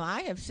be. No,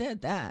 I have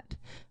said that.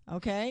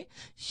 Okay?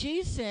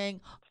 She's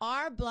saying,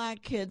 are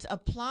black men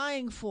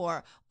applying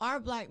for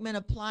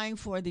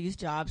these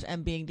jobs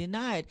and being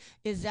denied?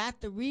 Is that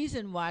the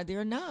reason why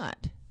they're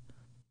not?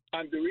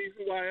 And the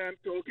reason why I'm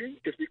talking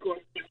is because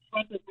in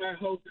front of my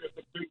house there's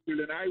a big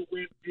building. I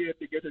went there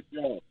to get a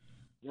job,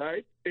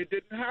 right? It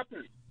didn't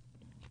happen.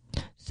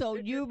 So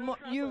you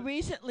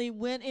recently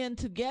went in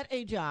to get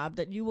a job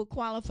that you were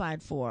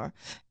qualified for,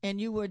 and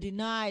you were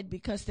denied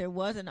because there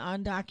was an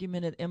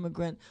undocumented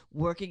immigrant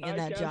working in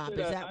that job.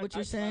 Is that what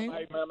you're saying?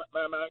 I can't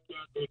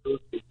do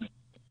those statements.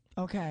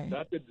 Okay.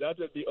 That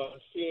would be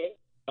unfair,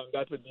 and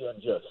that would be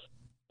unjust.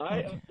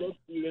 I am just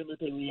dealing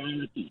with a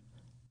reality.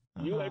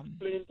 You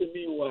explain to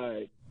me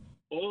why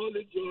all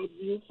the jobs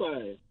you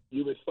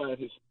would find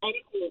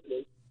Hispanic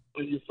workers,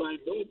 and you find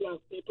no black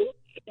people,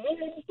 and you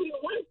don't see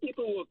white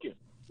people working.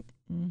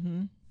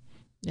 Mm-hmm.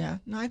 Yeah.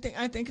 No, I think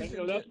it's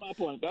that's my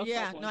point.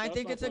 I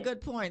think it's a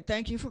good point.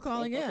 Thank you for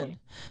calling in.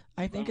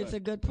 I think it's a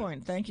good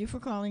point. Thank you for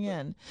calling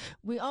in.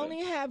 We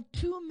only have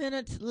 2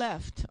 minutes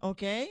left,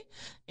 okay?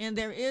 And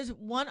there is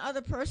one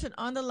other person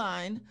on the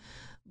line.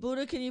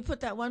 Buddha, can you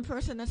put that one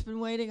person that's been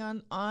waiting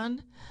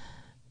on?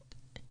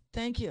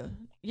 Thank you.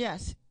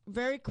 Yes,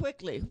 very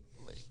quickly.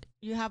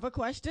 You have a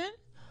question?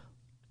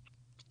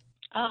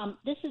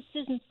 This is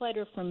Susan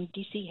Slater from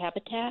DC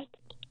Habitat.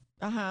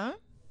 Uh-huh.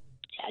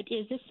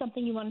 Is this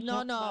something you want to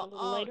talk about a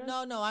little later?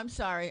 No, I'm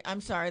sorry.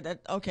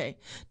 Okay.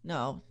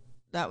 No,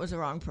 that was the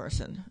wrong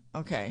person.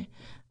 Okay.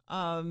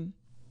 I'll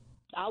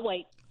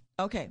wait.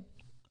 Okay.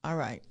 All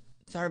right.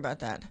 Sorry about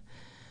that.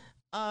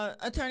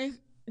 Attorney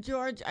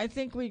George, I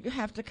think we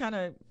have to kind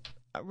of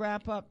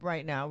wrap up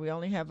right now. We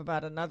only have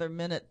about another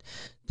minute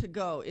to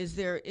go. Is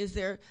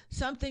there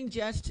something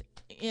just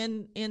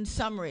in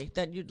summary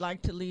that you'd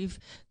like to leave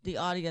the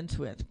audience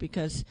with?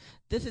 Because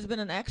this has been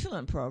an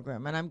excellent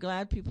program, and I'm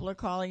glad people are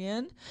calling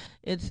in.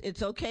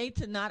 It's okay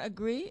to not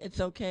agree. It's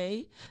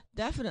okay,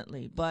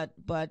 definitely. But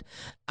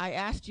I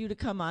asked you to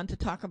come on to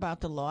talk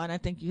about the law, and I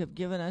think you have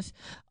given us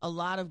a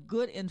lot of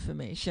good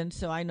information,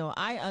 so I know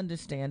I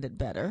understand it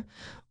better.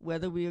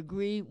 Whether we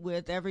agree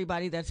with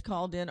everybody that's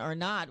called in or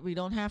not, we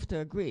don't have to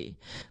agree.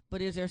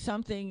 But is there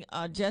something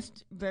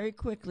just very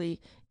quickly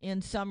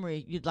in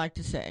summary you'd like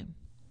to say?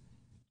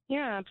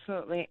 Yeah,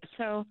 absolutely.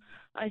 So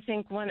I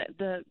think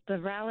the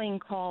rallying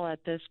call at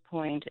this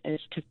point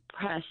is to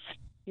press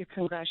your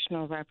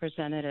congressional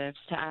representatives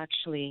to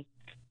actually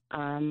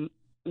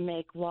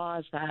make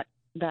laws that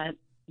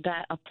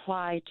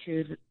apply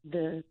to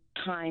the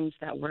times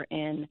that we're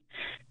in.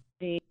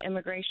 The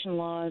immigration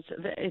laws,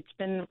 it's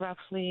been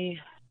roughly,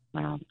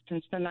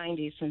 since the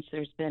 90s, since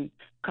there's been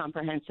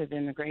comprehensive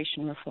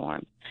immigration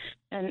reform.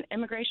 And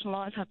immigration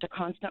laws have to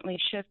constantly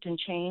shift and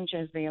change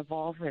as they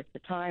evolve with the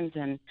times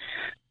and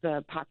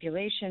the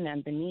population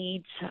and the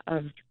needs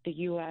of the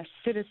U.S.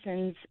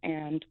 citizens.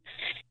 And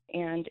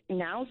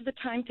now's the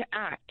time to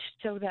act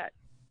so that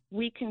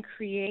we can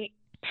create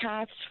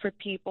paths for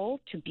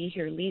people to be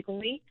here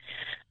legally,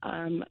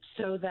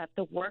 so that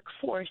the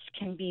workforce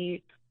can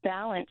be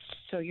balanced,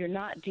 so you're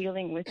not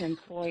dealing with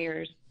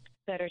employers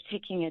that are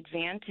taking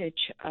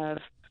advantage of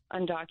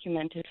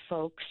undocumented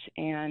folks,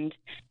 and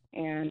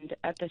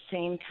at the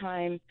same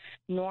time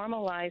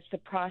normalize the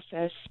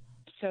process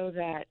so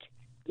that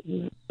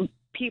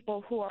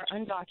people who are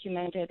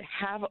undocumented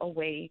have a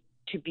way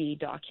to be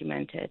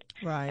documented.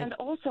 Right. And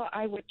also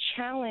I would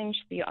challenge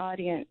the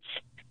audience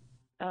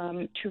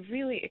to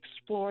really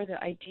explore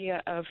the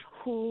idea of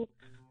who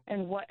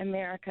and what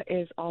America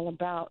is all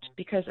about,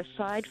 because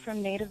aside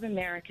from Native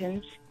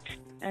Americans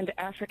and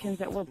Africans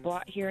that were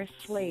brought here as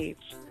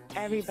slaves,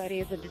 everybody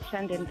is a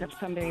descendant of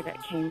somebody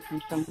that came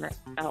from somewhere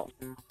else.